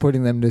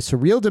 transporting them to a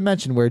surreal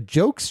dimension where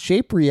jokes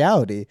shape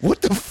reality.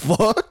 What the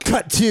fuck?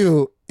 Cut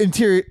to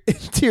interior.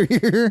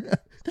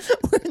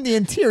 We're in the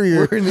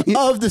interior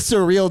of the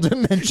surreal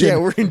dimension. Yeah,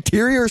 we're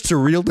interior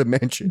surreal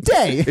dimension.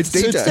 Day. It's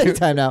So daytime. it's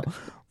daytime now.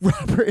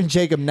 Robert and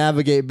Jacob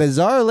navigate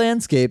bizarre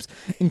landscapes,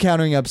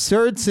 encountering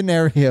absurd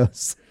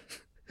scenarios.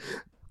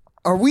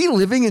 Are we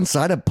living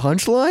inside a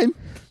punchline?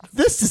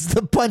 This is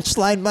the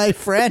punchline, my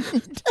friend.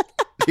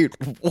 Dude,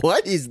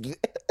 what is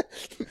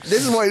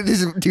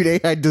this? Dude,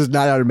 AI does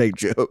not know how to make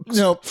jokes.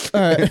 Nope. All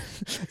right.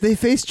 They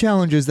face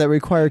challenges that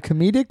require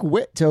comedic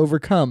wit to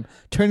overcome,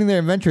 turning their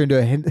adventure into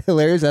a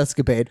hilarious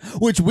escapade,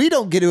 which we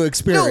don't get to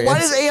experience. No, why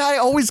does AI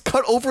always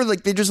cut over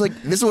like they just like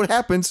this is what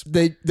happens?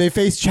 They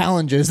face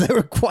challenges that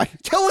require...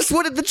 Tell us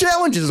what the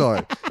challenges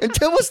are. And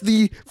tell us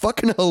the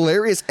fucking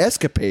hilarious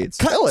escapades.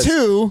 Tell us.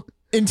 To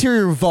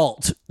interior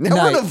vault. Now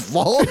we're in a Night.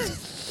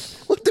 vault?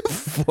 What the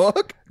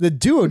fuck? The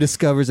duo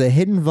discovers a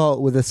hidden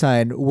vault with a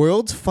sign,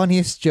 World's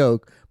Funniest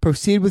Joke.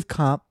 Proceed with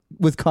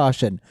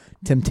caution.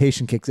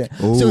 Temptation kicks in.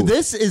 Ooh. So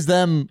this is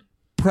them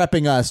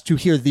prepping us to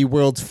hear the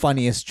world's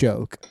funniest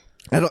joke.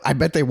 I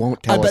bet they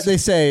won't tell I us. bet they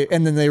say,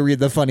 and then they read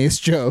the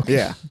funniest joke.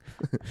 Yeah.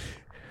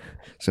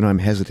 So now I'm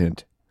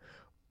hesitant.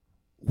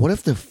 What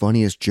if the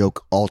funniest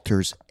joke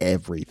alters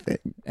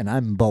everything? And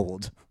I'm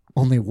bold.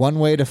 Only one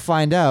way to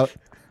find out.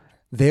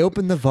 They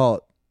open the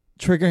vault,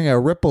 triggering a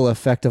ripple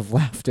effect of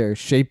laughter,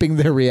 shaping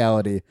their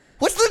reality.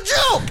 What's the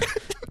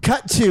joke?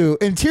 Cut to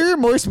Interior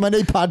Moist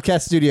Monday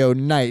Podcast Studio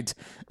night.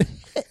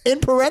 In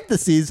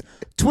parentheses,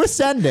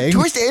 twist ending.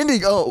 Twist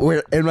ending. Oh,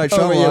 wait, am I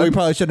showing? Oh, yeah, we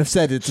probably shouldn't have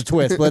said it's a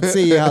twist. Let's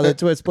see how the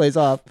twist plays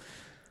off.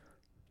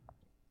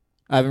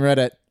 I haven't read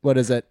it. What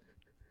is it?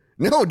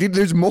 No, dude,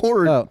 there's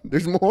more. Oh.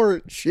 There's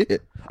more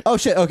shit. Oh,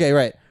 shit. Okay,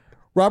 right.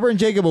 Robert and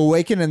Jacob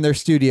awaken in their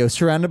studio,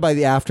 surrounded by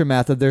the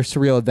aftermath of their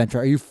surreal adventure.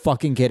 Are you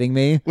fucking kidding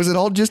me? Was it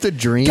all just a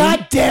dream?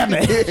 God damn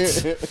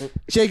it!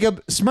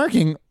 Jacob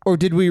smirking, or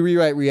did we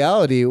rewrite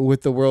reality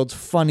with the world's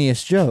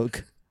funniest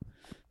joke?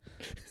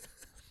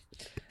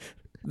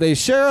 They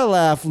share a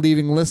laugh,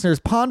 leaving listeners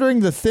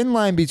pondering the thin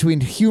line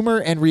between humor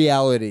and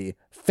reality.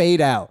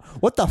 Fade out.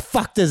 What the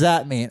fuck does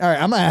that mean? All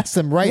right, I'm going to ask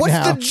them now.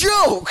 What's the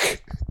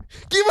joke?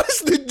 Give us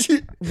the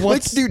dude.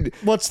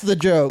 What's the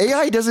joke?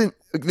 AI doesn't.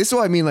 This is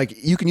what I mean. Like,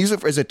 you can use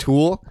it as a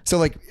tool. So,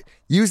 like,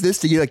 use this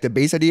to get like the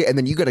base idea, and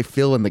then you got to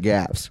fill in the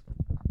gaps.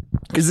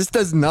 Because this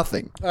does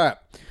nothing. All right.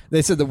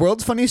 They said the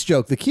world's funniest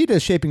joke. The key to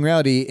shaping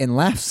reality in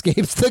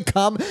laughscapes.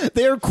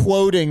 They're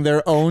quoting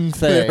their own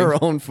thing.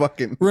 Their own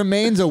fucking.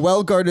 Remains a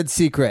well-guarded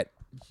secret.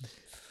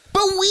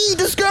 But we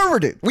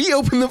discovered it. We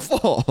opened the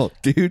vault,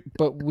 dude.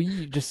 But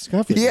we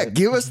discovered it. Yeah,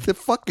 give us the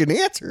fucking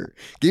answer.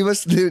 Give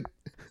us the.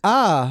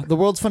 The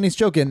world's funniest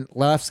joke in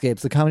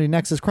Laughscapes, the Comedy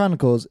Nexus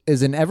Chronicles,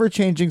 is an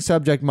ever-changing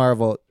subject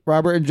marvel.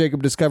 Robert and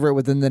Jacob discover it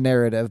within the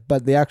narrative,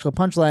 but the actual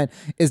punchline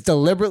is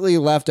deliberately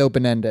left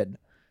open-ended.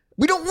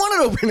 We don't want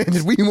it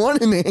open-ended. We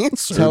want an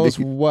answer. Tell us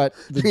what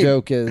the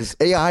joke is.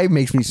 AI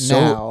makes me so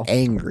now.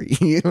 angry.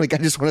 Like, I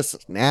just want to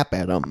snap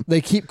at them.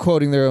 They keep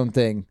quoting their own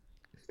thing.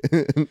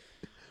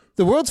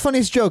 The world's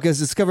funniest joke, as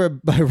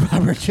discovered by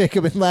Robert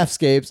Jacob in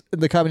Laughscapes,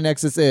 the Comedy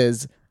Nexus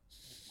is...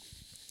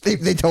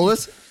 They told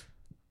us?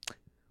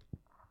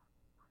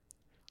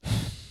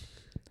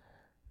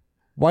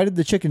 Why did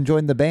the chicken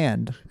join the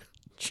band?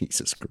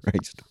 Jesus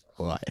Christ.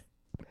 Why?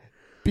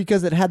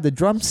 Because it had the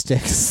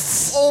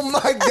drumsticks. Oh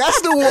my,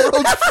 that's the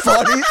world's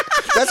funny.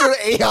 That's what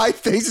AI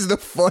thinks is the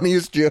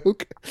funniest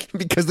joke.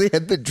 Because they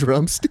had the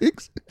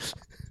drumsticks.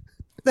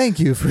 Thank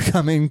you for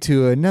coming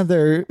to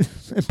another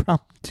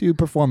impromptu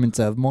performance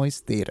of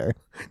Moist Theater.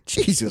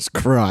 Jesus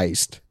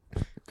Christ.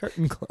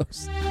 Curtain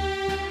closed.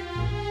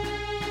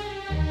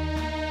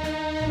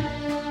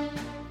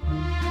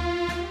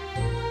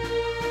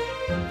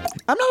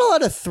 I'm not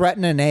allowed to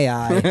threaten an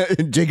AI.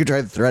 Jacob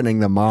tried threatening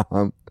the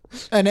mom.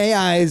 An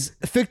AI's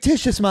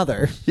fictitious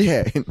mother.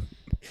 Yeah.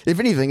 If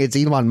anything, it's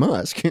Elon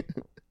Musk. He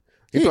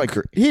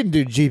didn't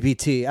do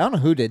GPT. I don't know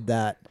who did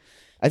that.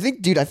 I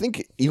think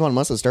Elon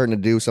Musk is starting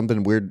to do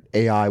something weird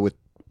AI with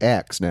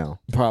X now.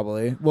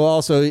 Probably. Well,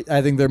 also,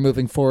 I think they're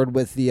moving forward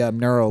with the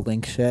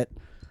Neuralink shit.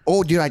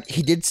 Oh, dude,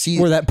 he did see...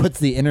 Where that puts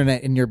the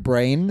internet in your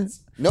brain.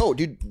 No,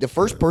 dude, the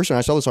first person,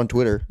 I saw this on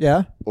Twitter.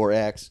 Yeah? Or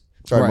X.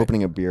 Sorry, Right. I'm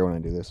opening a beer when I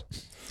do this.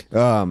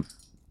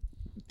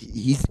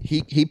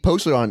 He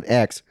posted on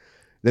X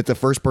that the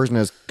first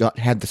person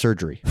had the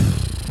surgery.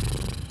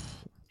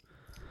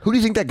 Who do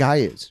you think that guy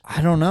is?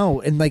 I don't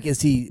know. And like,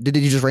 is he... Did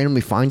he just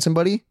randomly find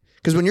somebody?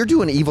 Because when you're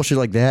doing evil shit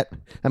like that,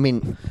 I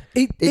mean,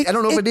 I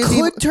don't know if it is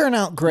evil. It could turn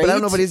out great. But I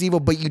don't know if it is evil,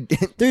 but you...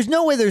 There's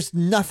no way there's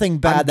nothing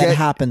bad that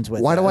happens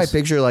with Why do I this.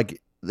 picture like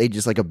they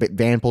just like a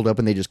van pulled up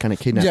and they just kind of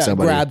kidnapped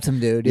somebody? Grabbed some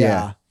dude,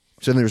 yeah.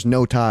 So there's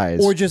no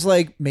ties. Or just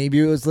like, maybe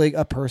it was like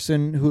a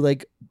person who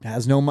like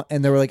has no...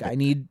 And they were like, I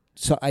need...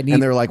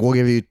 And they're like, we'll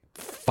give you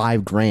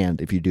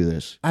 $5,000 if you do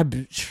this.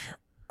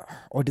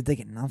 Or did they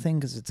get nothing?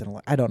 Because it's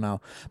I don't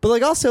know. But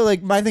like also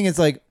like my thing is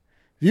like,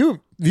 if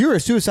you're a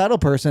suicidal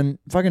person,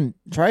 fucking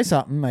try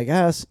something, I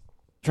guess.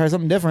 Try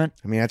something different.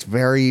 I mean, that's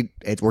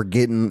we're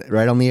getting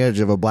right on the edge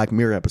of a Black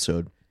Mirror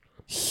episode.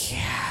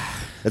 Yeah.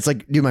 It's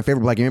like, dude, my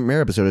favorite Black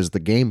Mirror episode is the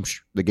game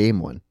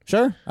one.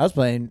 Sure. I was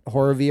playing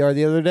horror VR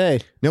the other day.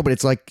 No, but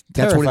it's like,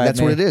 that's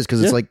what it is.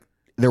 Because it's like,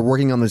 they're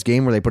working on this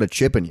game where they put a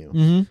chip in you.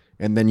 Mm-hmm.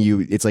 And then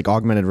it's like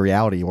augmented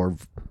reality or...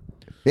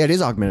 Yeah, it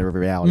is augmented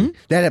reality. Mm-hmm.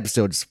 That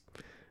episode's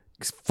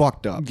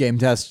fucked up. Game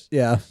test,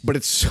 yeah. But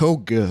it's so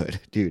good,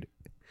 dude.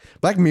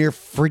 Black Mirror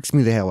freaks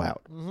me the hell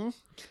out. Mm-hmm.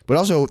 But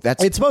also,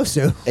 it's supposed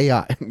to.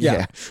 AI.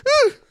 Yeah.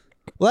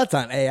 Well, that's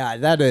not AI.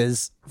 That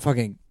is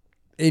fucking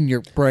in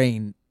your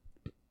brain.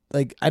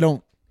 Like, I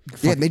don't...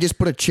 Yeah, they just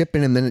put a chip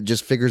in and then it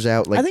just figures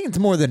out... like. I think it's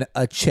more than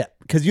a chip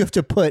because you have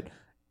to put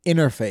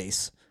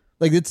interface.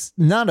 Like, it's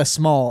not a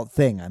small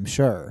thing, I'm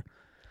sure.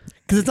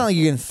 Because it's not like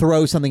you can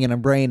throw something in a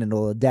brain and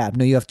it'll adapt.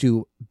 No, you have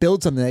to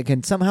build something that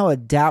can somehow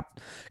adapt.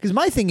 Because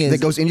my thing is...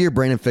 That goes into your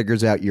brain and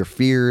figures out your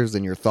fears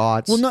and your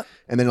thoughts. Well,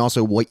 and then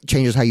also what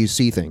changes how you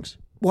see things.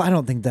 Well, I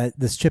don't think that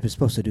this chip is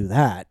supposed to do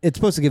that. It's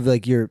supposed to give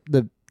like your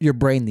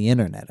brain the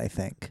internet, I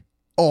think.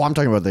 Oh, I'm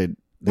talking about the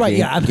right, game,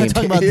 yeah. I'm not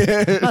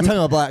talking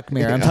about Black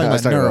Mirror. I'm talking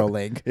about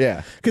Neuralink.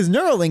 Yeah. Because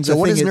Neuralink... So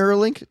what is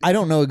Neuralink? I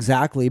don't know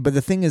exactly. But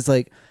the thing is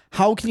like,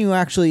 how can you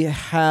actually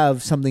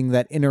have something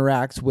that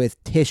interacts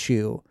with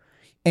tissue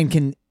and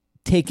can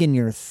take in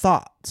your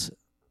thoughts?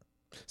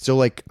 So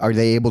like, are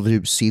they able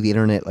to see the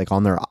internet like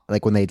on their,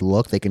 like when they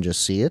look, they can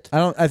just see it?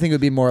 I think it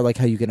would be more like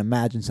how you can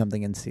imagine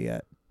something and see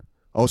it.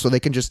 Oh, so they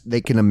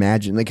can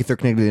imagine, like if they're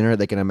connected to the internet,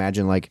 they can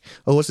imagine like,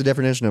 oh, what's the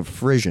definition of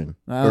frisson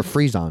or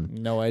frisson?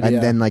 No idea.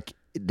 And then like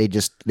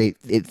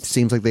it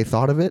seems like they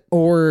thought of it,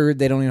 or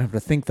they don't even have to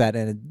think that,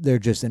 and they're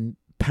just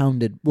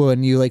impounded.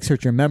 When you like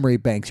search your memory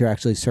banks, you're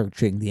actually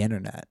searching the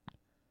internet.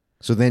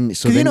 So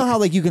you know how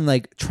like you can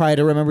like try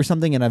to remember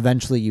something and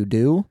eventually you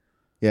do.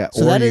 Yeah,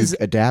 so or you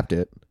adapt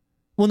it.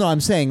 Well, no, I'm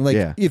saying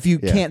like if you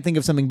can't think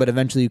of something, but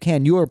eventually you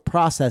can, you are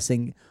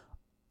processing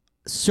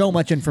so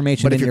much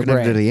information but in if your you're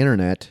connected brain. To the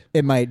internet,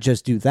 it might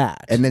just do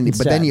that. And then,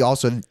 instead. But then you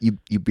also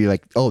you'd be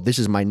like, oh, this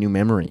is my new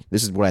memory.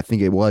 This is what I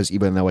think it was,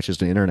 even though it's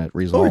just an internet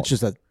result. Or it's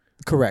just a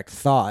correct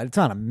thought. It's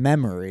not a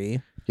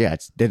memory. Yeah,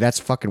 that's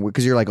fucking weird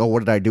because you're like, oh, what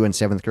did I do in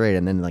 7th grade?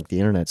 And then like the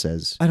internet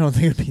says. I don't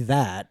think it'd be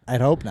that.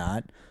 I'd hope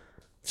not.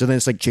 So then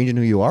it's like changing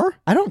who you are?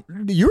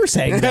 You were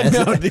saying that.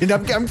 No, dude,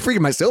 I'm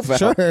freaking myself out.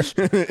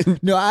 Sure.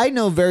 No, I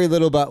know very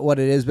little about what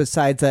it is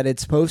besides that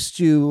it's supposed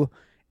to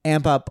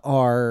amp up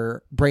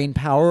our brain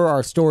power,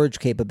 our storage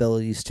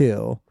capabilities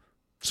too.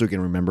 So we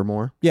can remember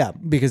more? Yeah,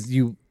 because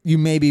you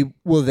maybe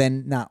will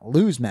then not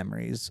lose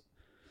memories.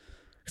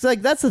 Because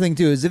like that's the thing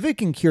too, is if it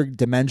can cure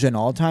dementia and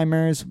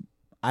Alzheimer's,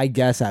 I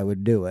guess I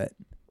would do it.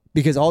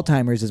 Because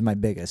Alzheimer's is my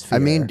biggest fear. I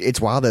mean,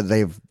 it's wild that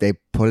they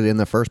put it in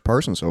the first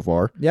person so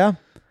far. Yeah.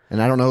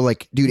 And I don't know,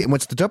 like, dude, and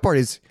what's the tough part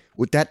is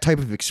with that type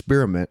of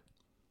experiment,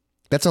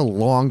 that's a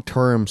long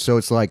term. So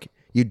it's like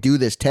you do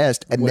this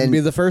test and Wouldn't then be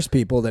the first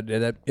people that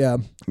did it. Yeah.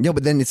 No,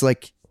 but then it's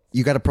like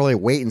you got to probably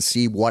wait and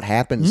see what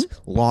happens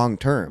long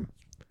term.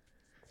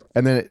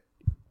 And then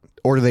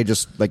or do they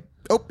just like,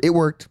 oh, it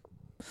worked.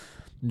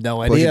 No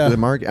Push it idea. to the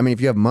market. I mean,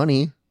 if you have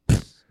money.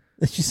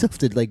 You still have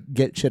to like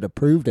get shit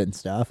approved and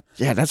stuff.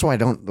 Yeah, that's why I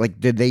don't like.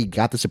 Did they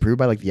got this approved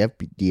by like the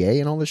FDA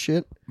and all this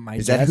shit?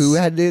 Is that who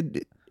had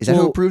did? Is that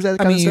who approves that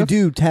kind of stuff?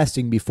 You do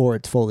testing before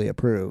it's fully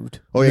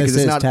approved. Oh yeah, because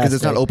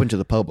it's not open to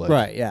the public.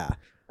 Right. Yeah.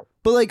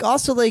 But like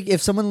also like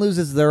if someone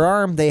loses their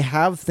arm, they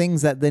have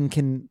things that then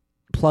can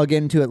plug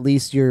into at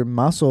least your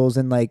muscles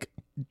and like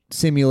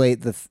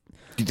simulate the.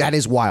 Dude, that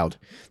is wild.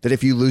 That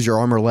if you lose your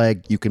arm or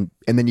leg, you can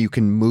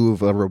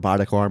move a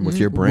robotic arm with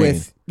your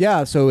brain.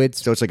 So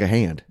it's like a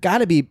hand. Got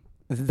to be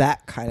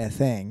that kind of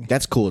thing.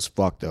 That's cool as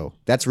fuck, though.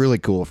 That's really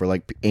cool for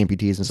like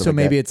amputees and stuff. So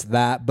maybe it's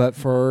that, but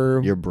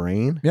for your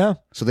brain. Yeah.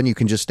 So then you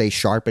can just stay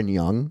sharp and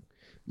young,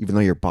 even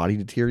though your body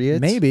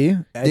deteriorates. Maybe.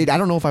 Dude, I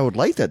don't know if I would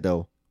like that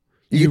though.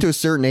 You get to a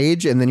certain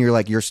age and then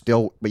you're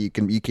still, but you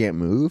can't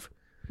move.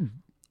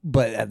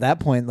 But at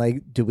that point,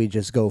 like, do we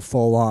just go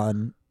full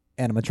on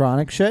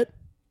animatronic shit?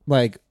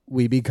 Like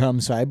we become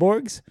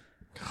cyborgs?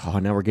 Oh,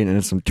 now we're getting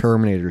into some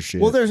Terminator shit.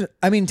 Well,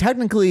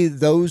 technically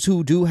those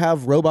who do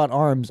have robot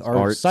arms are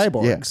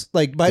cyborgs. Yeah.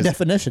 Like by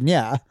definition,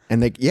 yeah.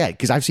 And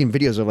because I've seen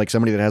videos of like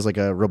somebody that has like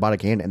a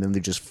robotic hand and then they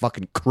just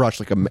fucking crush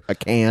like a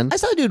can. I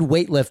saw a dude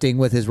weightlifting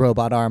with his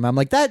robot arm. I'm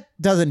like, that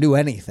doesn't do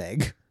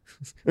anything.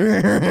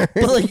 But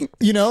like,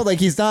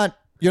 like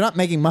you're not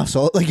making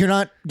muscle. Like you're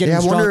not getting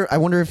strong. I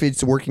wonder if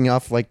it's working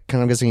off like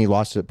kind of guessing he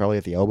lost it probably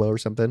at the elbow or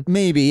something.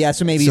 Maybe, yeah.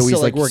 So maybe he's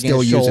still like working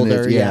his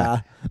shoulder,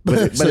 yeah.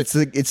 But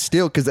it's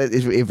still because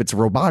if it's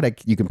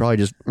robotic, you can probably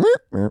just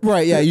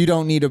right. Yeah, you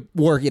don't need to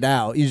work it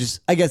out.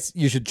 I guess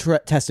you should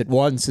test it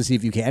once to see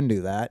if you can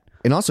do that.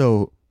 And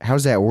also, how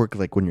does that work?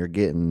 Like when you're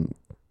getting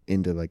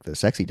into like the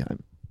sexy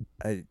time,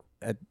 I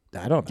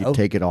don't know. You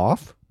take it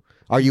off.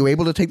 Are you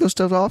able to take those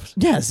stuff off?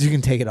 Yes, you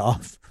can take it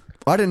off.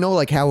 I didn't know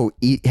like how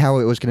it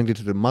was connected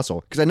to the muscle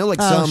because I know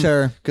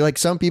like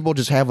some people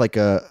just have like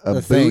a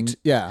boot thing,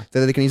 yeah,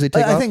 that they can easily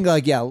take off. I think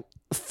like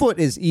foot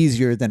is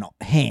easier than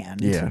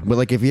hand. Yeah, but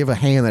like if you have a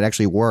hand that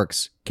actually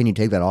works, can you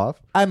take that off?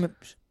 I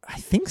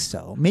think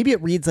so. Maybe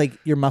it reads like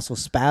your muscle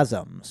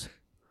spasms.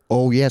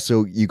 Oh yeah,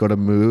 so you go to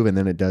move and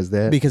then it does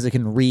that because it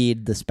can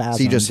read the spasms.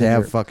 So you just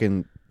have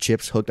fucking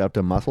chips hooked up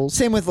to muscles.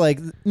 Same with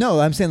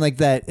I'm saying like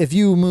that. If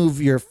you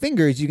move your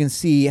fingers, you can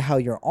see how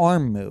your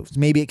arm moves.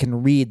 Maybe it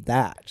can read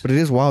that. But it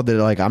is wild that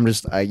like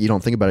you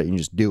don't think about it, you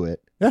just do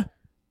it. Yeah,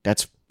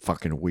 that's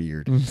fucking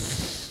weird.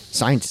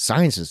 Science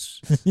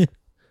is.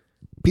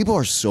 People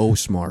are so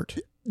smart.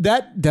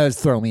 That does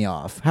throw me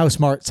off. How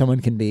smart someone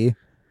can be,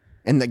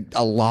 and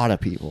a lot of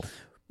people.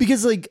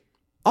 Because like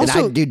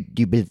also, do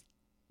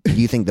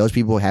you think those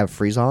people have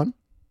freeze on?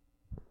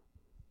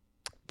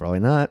 Probably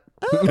not.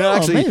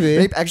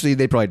 Actually,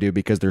 they probably do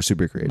because they're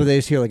super creative. But they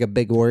just hear like a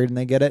big word and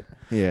they get it.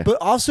 Yeah. But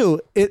also,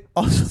 it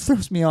also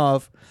throws me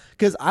off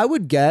because I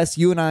would guess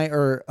you and I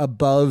are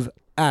above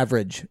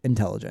average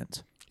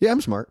intelligence. Yeah,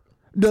 I'm smart.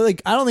 No,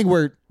 like I don't think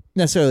we're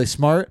necessarily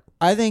smart.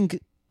 I think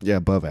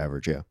above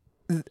average. Yeah.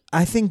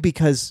 I think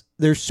because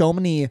there's so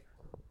many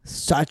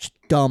such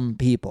dumb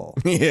people.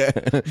 Yeah.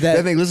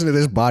 That they listen to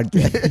this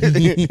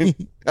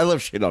podcast. I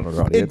love shit on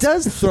our audience. It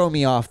does throw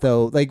me off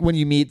though. Like when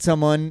you meet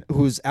someone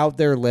who's out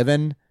there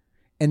living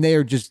and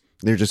they're just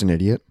an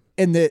idiot.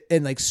 And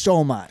like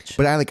so much.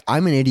 But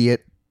I'm an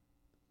idiot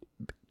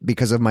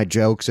because of my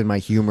jokes and my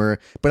humor.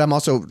 But I'm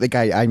also like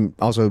I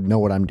also know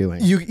what I'm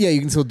doing. You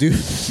can still do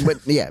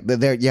but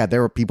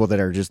there are people that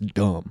are just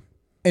dumb.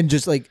 And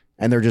just like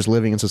and they're just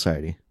living in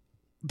society.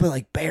 But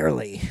like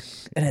barely.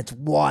 And it's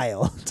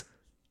wild.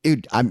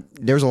 Dude,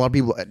 there's a lot of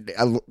people.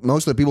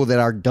 Most of the people that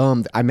are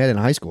dumb I met in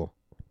high school.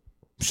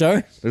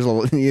 Sure. There's a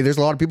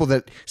lot of people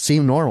that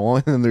seem normal,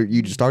 and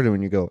you just start to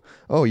and you go,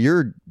 "Oh,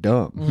 you're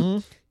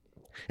dumb,"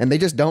 and they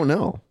just don't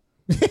know.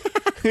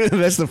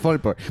 That's the funny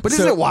part. But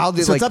isn't it wild?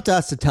 That, it's up to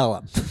us to tell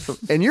them.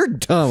 And you're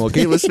dumb,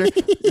 okay, listener.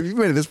 If you've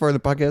made it this far in the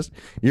podcast,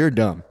 you're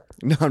dumb.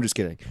 No, I'm just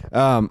kidding.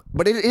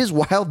 But it is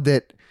wild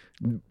that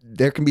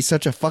there can be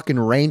such a fucking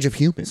range of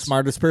humans.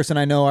 Smartest person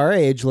I know our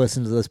age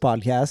listens to this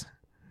podcast.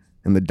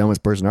 And the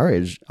dumbest person our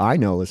age I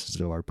know listens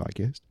to our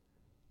podcast.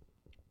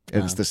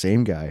 And it's the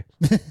same guy.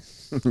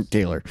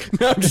 Taylor.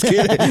 No, I'm just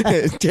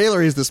kidding.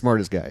 Taylor is the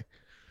smartest guy.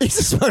 He's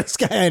the smartest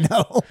guy I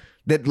know.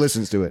 that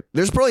listens to it.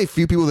 There's probably a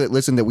few people that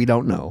listen that we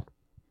don't know.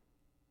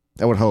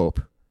 I would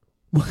hope.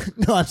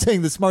 No, I'm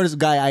saying the smartest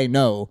guy I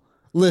know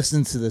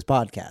listens to this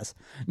podcast.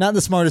 Not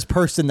the smartest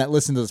person that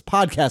listens to this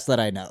podcast that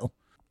I know.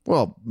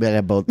 Well,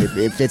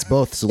 it fits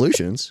both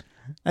solutions.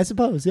 I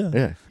suppose, yeah.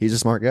 Yeah, he's a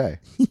smart guy.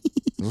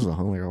 This is a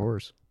hungry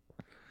horse.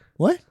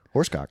 What?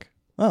 Horsecock.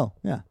 Oh,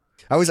 yeah.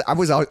 I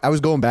was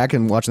going back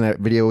and watching that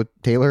video with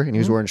Taylor, and he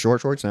was wearing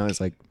shorts, and I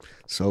was like,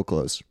 so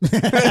close.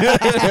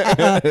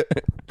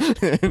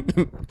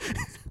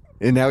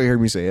 And now he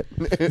heard me say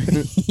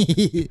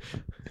it.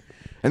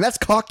 And that's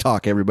cock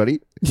talk, everybody.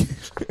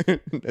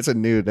 That's a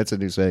new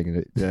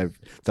saying that I've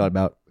thought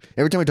about.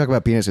 Every time we talk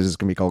about penises, it's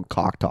gonna be called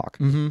cock talk.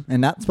 Mm-hmm.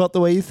 And not spelled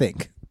the way you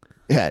think.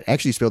 Yeah, it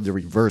actually spelled the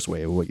reverse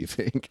way of what you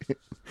think.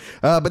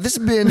 But this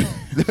has been...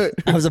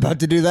 I was about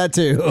to do that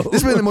too.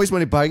 This has been the Moist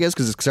Monday Podcast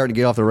because it's starting to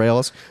get off the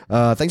rails.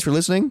 Thanks for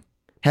listening.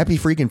 Happy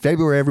freaking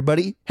February,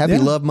 everybody. Happy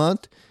Love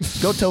Month.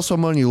 Go tell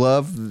someone you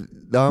love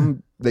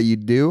them that you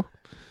do.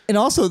 And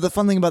also, the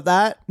fun thing about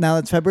that, now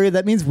it's February,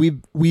 that means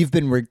we've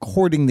been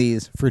recording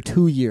these for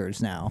 2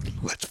 years now.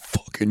 Let's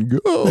fucking go.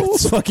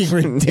 It's fucking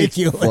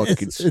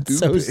ridiculous. It's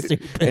so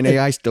stupid. And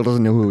AI still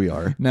doesn't know who we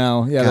are.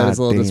 No, yeah, God that is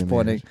a little damn,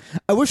 disappointing.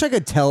 man. I wish I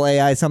could tell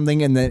AI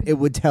something and then it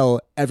would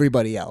tell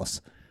everybody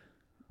else.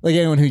 Like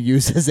anyone who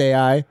uses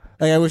AI.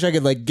 Like I wish I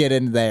could like get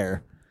in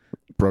there.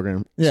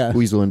 Program. Yeah.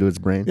 Weasel into its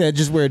brain. Yeah,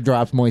 just where it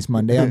drops Moist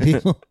Monday on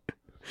people.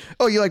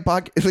 Oh, you like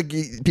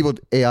people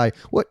AI.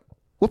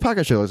 What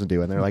podcast show listen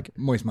to? And they're like,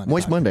 Moist Monday.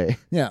 Moist Monday.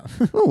 Yeah.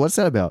 Oh, what's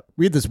that about?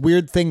 We had this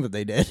weird thing that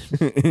they did.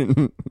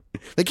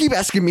 They keep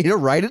asking me to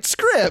write it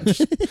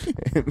scripts.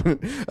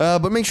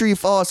 But make sure you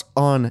follow us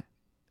on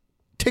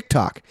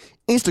TikTok,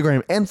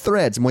 Instagram, and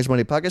Threads. Moist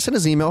Monday Podcast. Send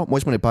us an email,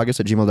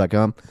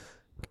 moistmondaypodcast@gmail.com,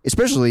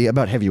 especially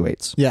about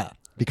heavyweights. Yeah.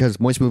 Because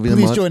Moist Movie of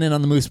the Please Month. join in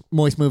on the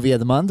Moist Movie of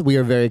the Month. We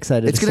are very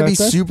excited. It's going to be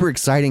super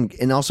exciting.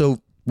 And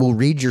also, we'll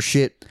read your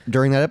shit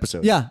during that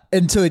episode. Yeah.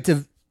 And so it's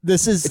a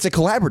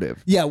collaborative.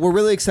 Yeah, we're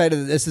really excited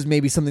that this is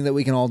maybe something that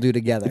we can all do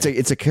together.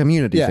 It's a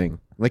community thing.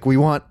 Like we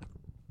want...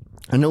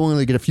 I know we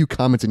only get a few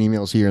comments and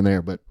emails here and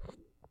there, but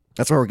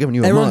that's why we're giving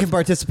you a Everyone month. can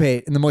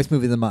participate in the Moist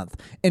Movie of the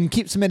Month and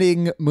keep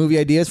submitting movie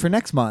ideas for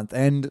next month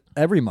and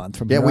every month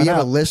from here we on have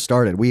out. a list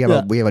started. We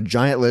have a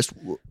giant list.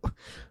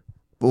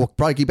 We'll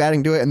probably keep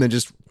adding to it and then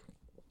just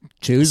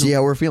choose. See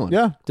how we're feeling.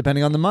 Yeah,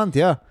 depending on the month.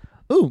 Yeah.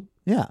 Ooh,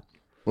 yeah.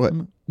 What?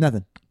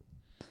 Nothing.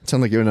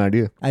 Sounds like you had an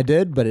idea. I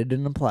did, but it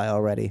didn't apply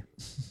already.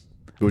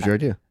 What was your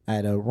idea? I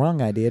had a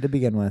wrong idea to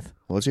begin with.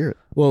 Well, let's hear it.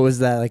 What was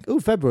that? Like, ooh,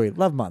 February,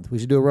 Love Month. We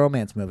should do a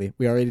romance movie.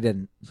 We already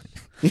didn't.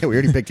 Yeah, we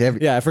already picked Heavy.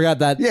 Yeah, I forgot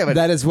that. Yeah, but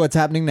that is what's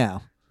happening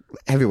now.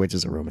 Heavyweights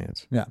is a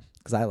romance. Yeah,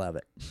 because I love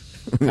it.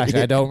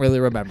 Actually, I don't really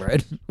remember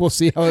it. We'll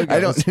see how it goes. I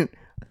don't.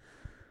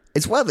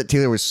 It's wild that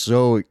Taylor was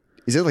so...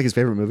 Is it like his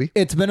favorite movie?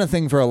 It's been a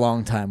thing for a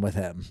long time with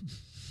him.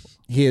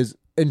 He has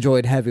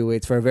enjoyed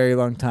Heavyweights for a very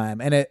long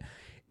time. And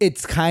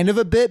it's kind of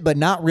a bit, but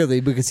not really,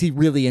 because he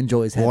really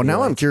enjoys Heavyweights. Well,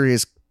 now I'm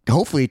curious.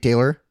 Hopefully,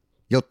 Taylor,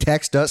 you'll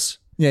text us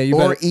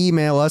or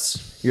email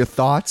us your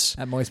thoughts.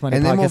 At moistmondaypodcast@gmail.com.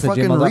 And then we'll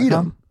fucking read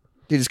them.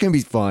 Dude, it's going to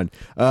be fun.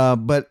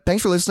 But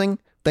thanks for listening.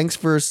 Thanks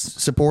for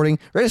supporting.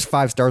 Rate us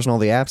 5 stars on all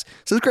the apps.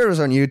 Subscribe to us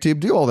on YouTube.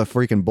 Do all the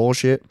freaking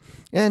bullshit.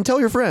 And tell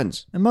your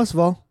friends. And most of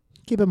all,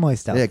 keep it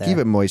moist out there. Yeah, keep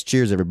it moist.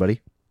 Cheers,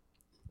 everybody.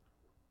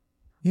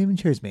 You even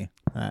cheers me.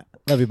 All right.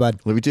 Love you, bud.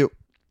 Love you too.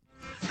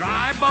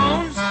 Dry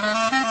bones,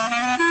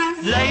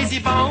 lazy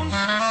bones,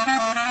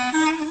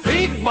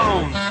 big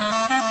bones,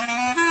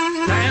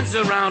 dance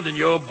around in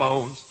your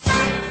bones.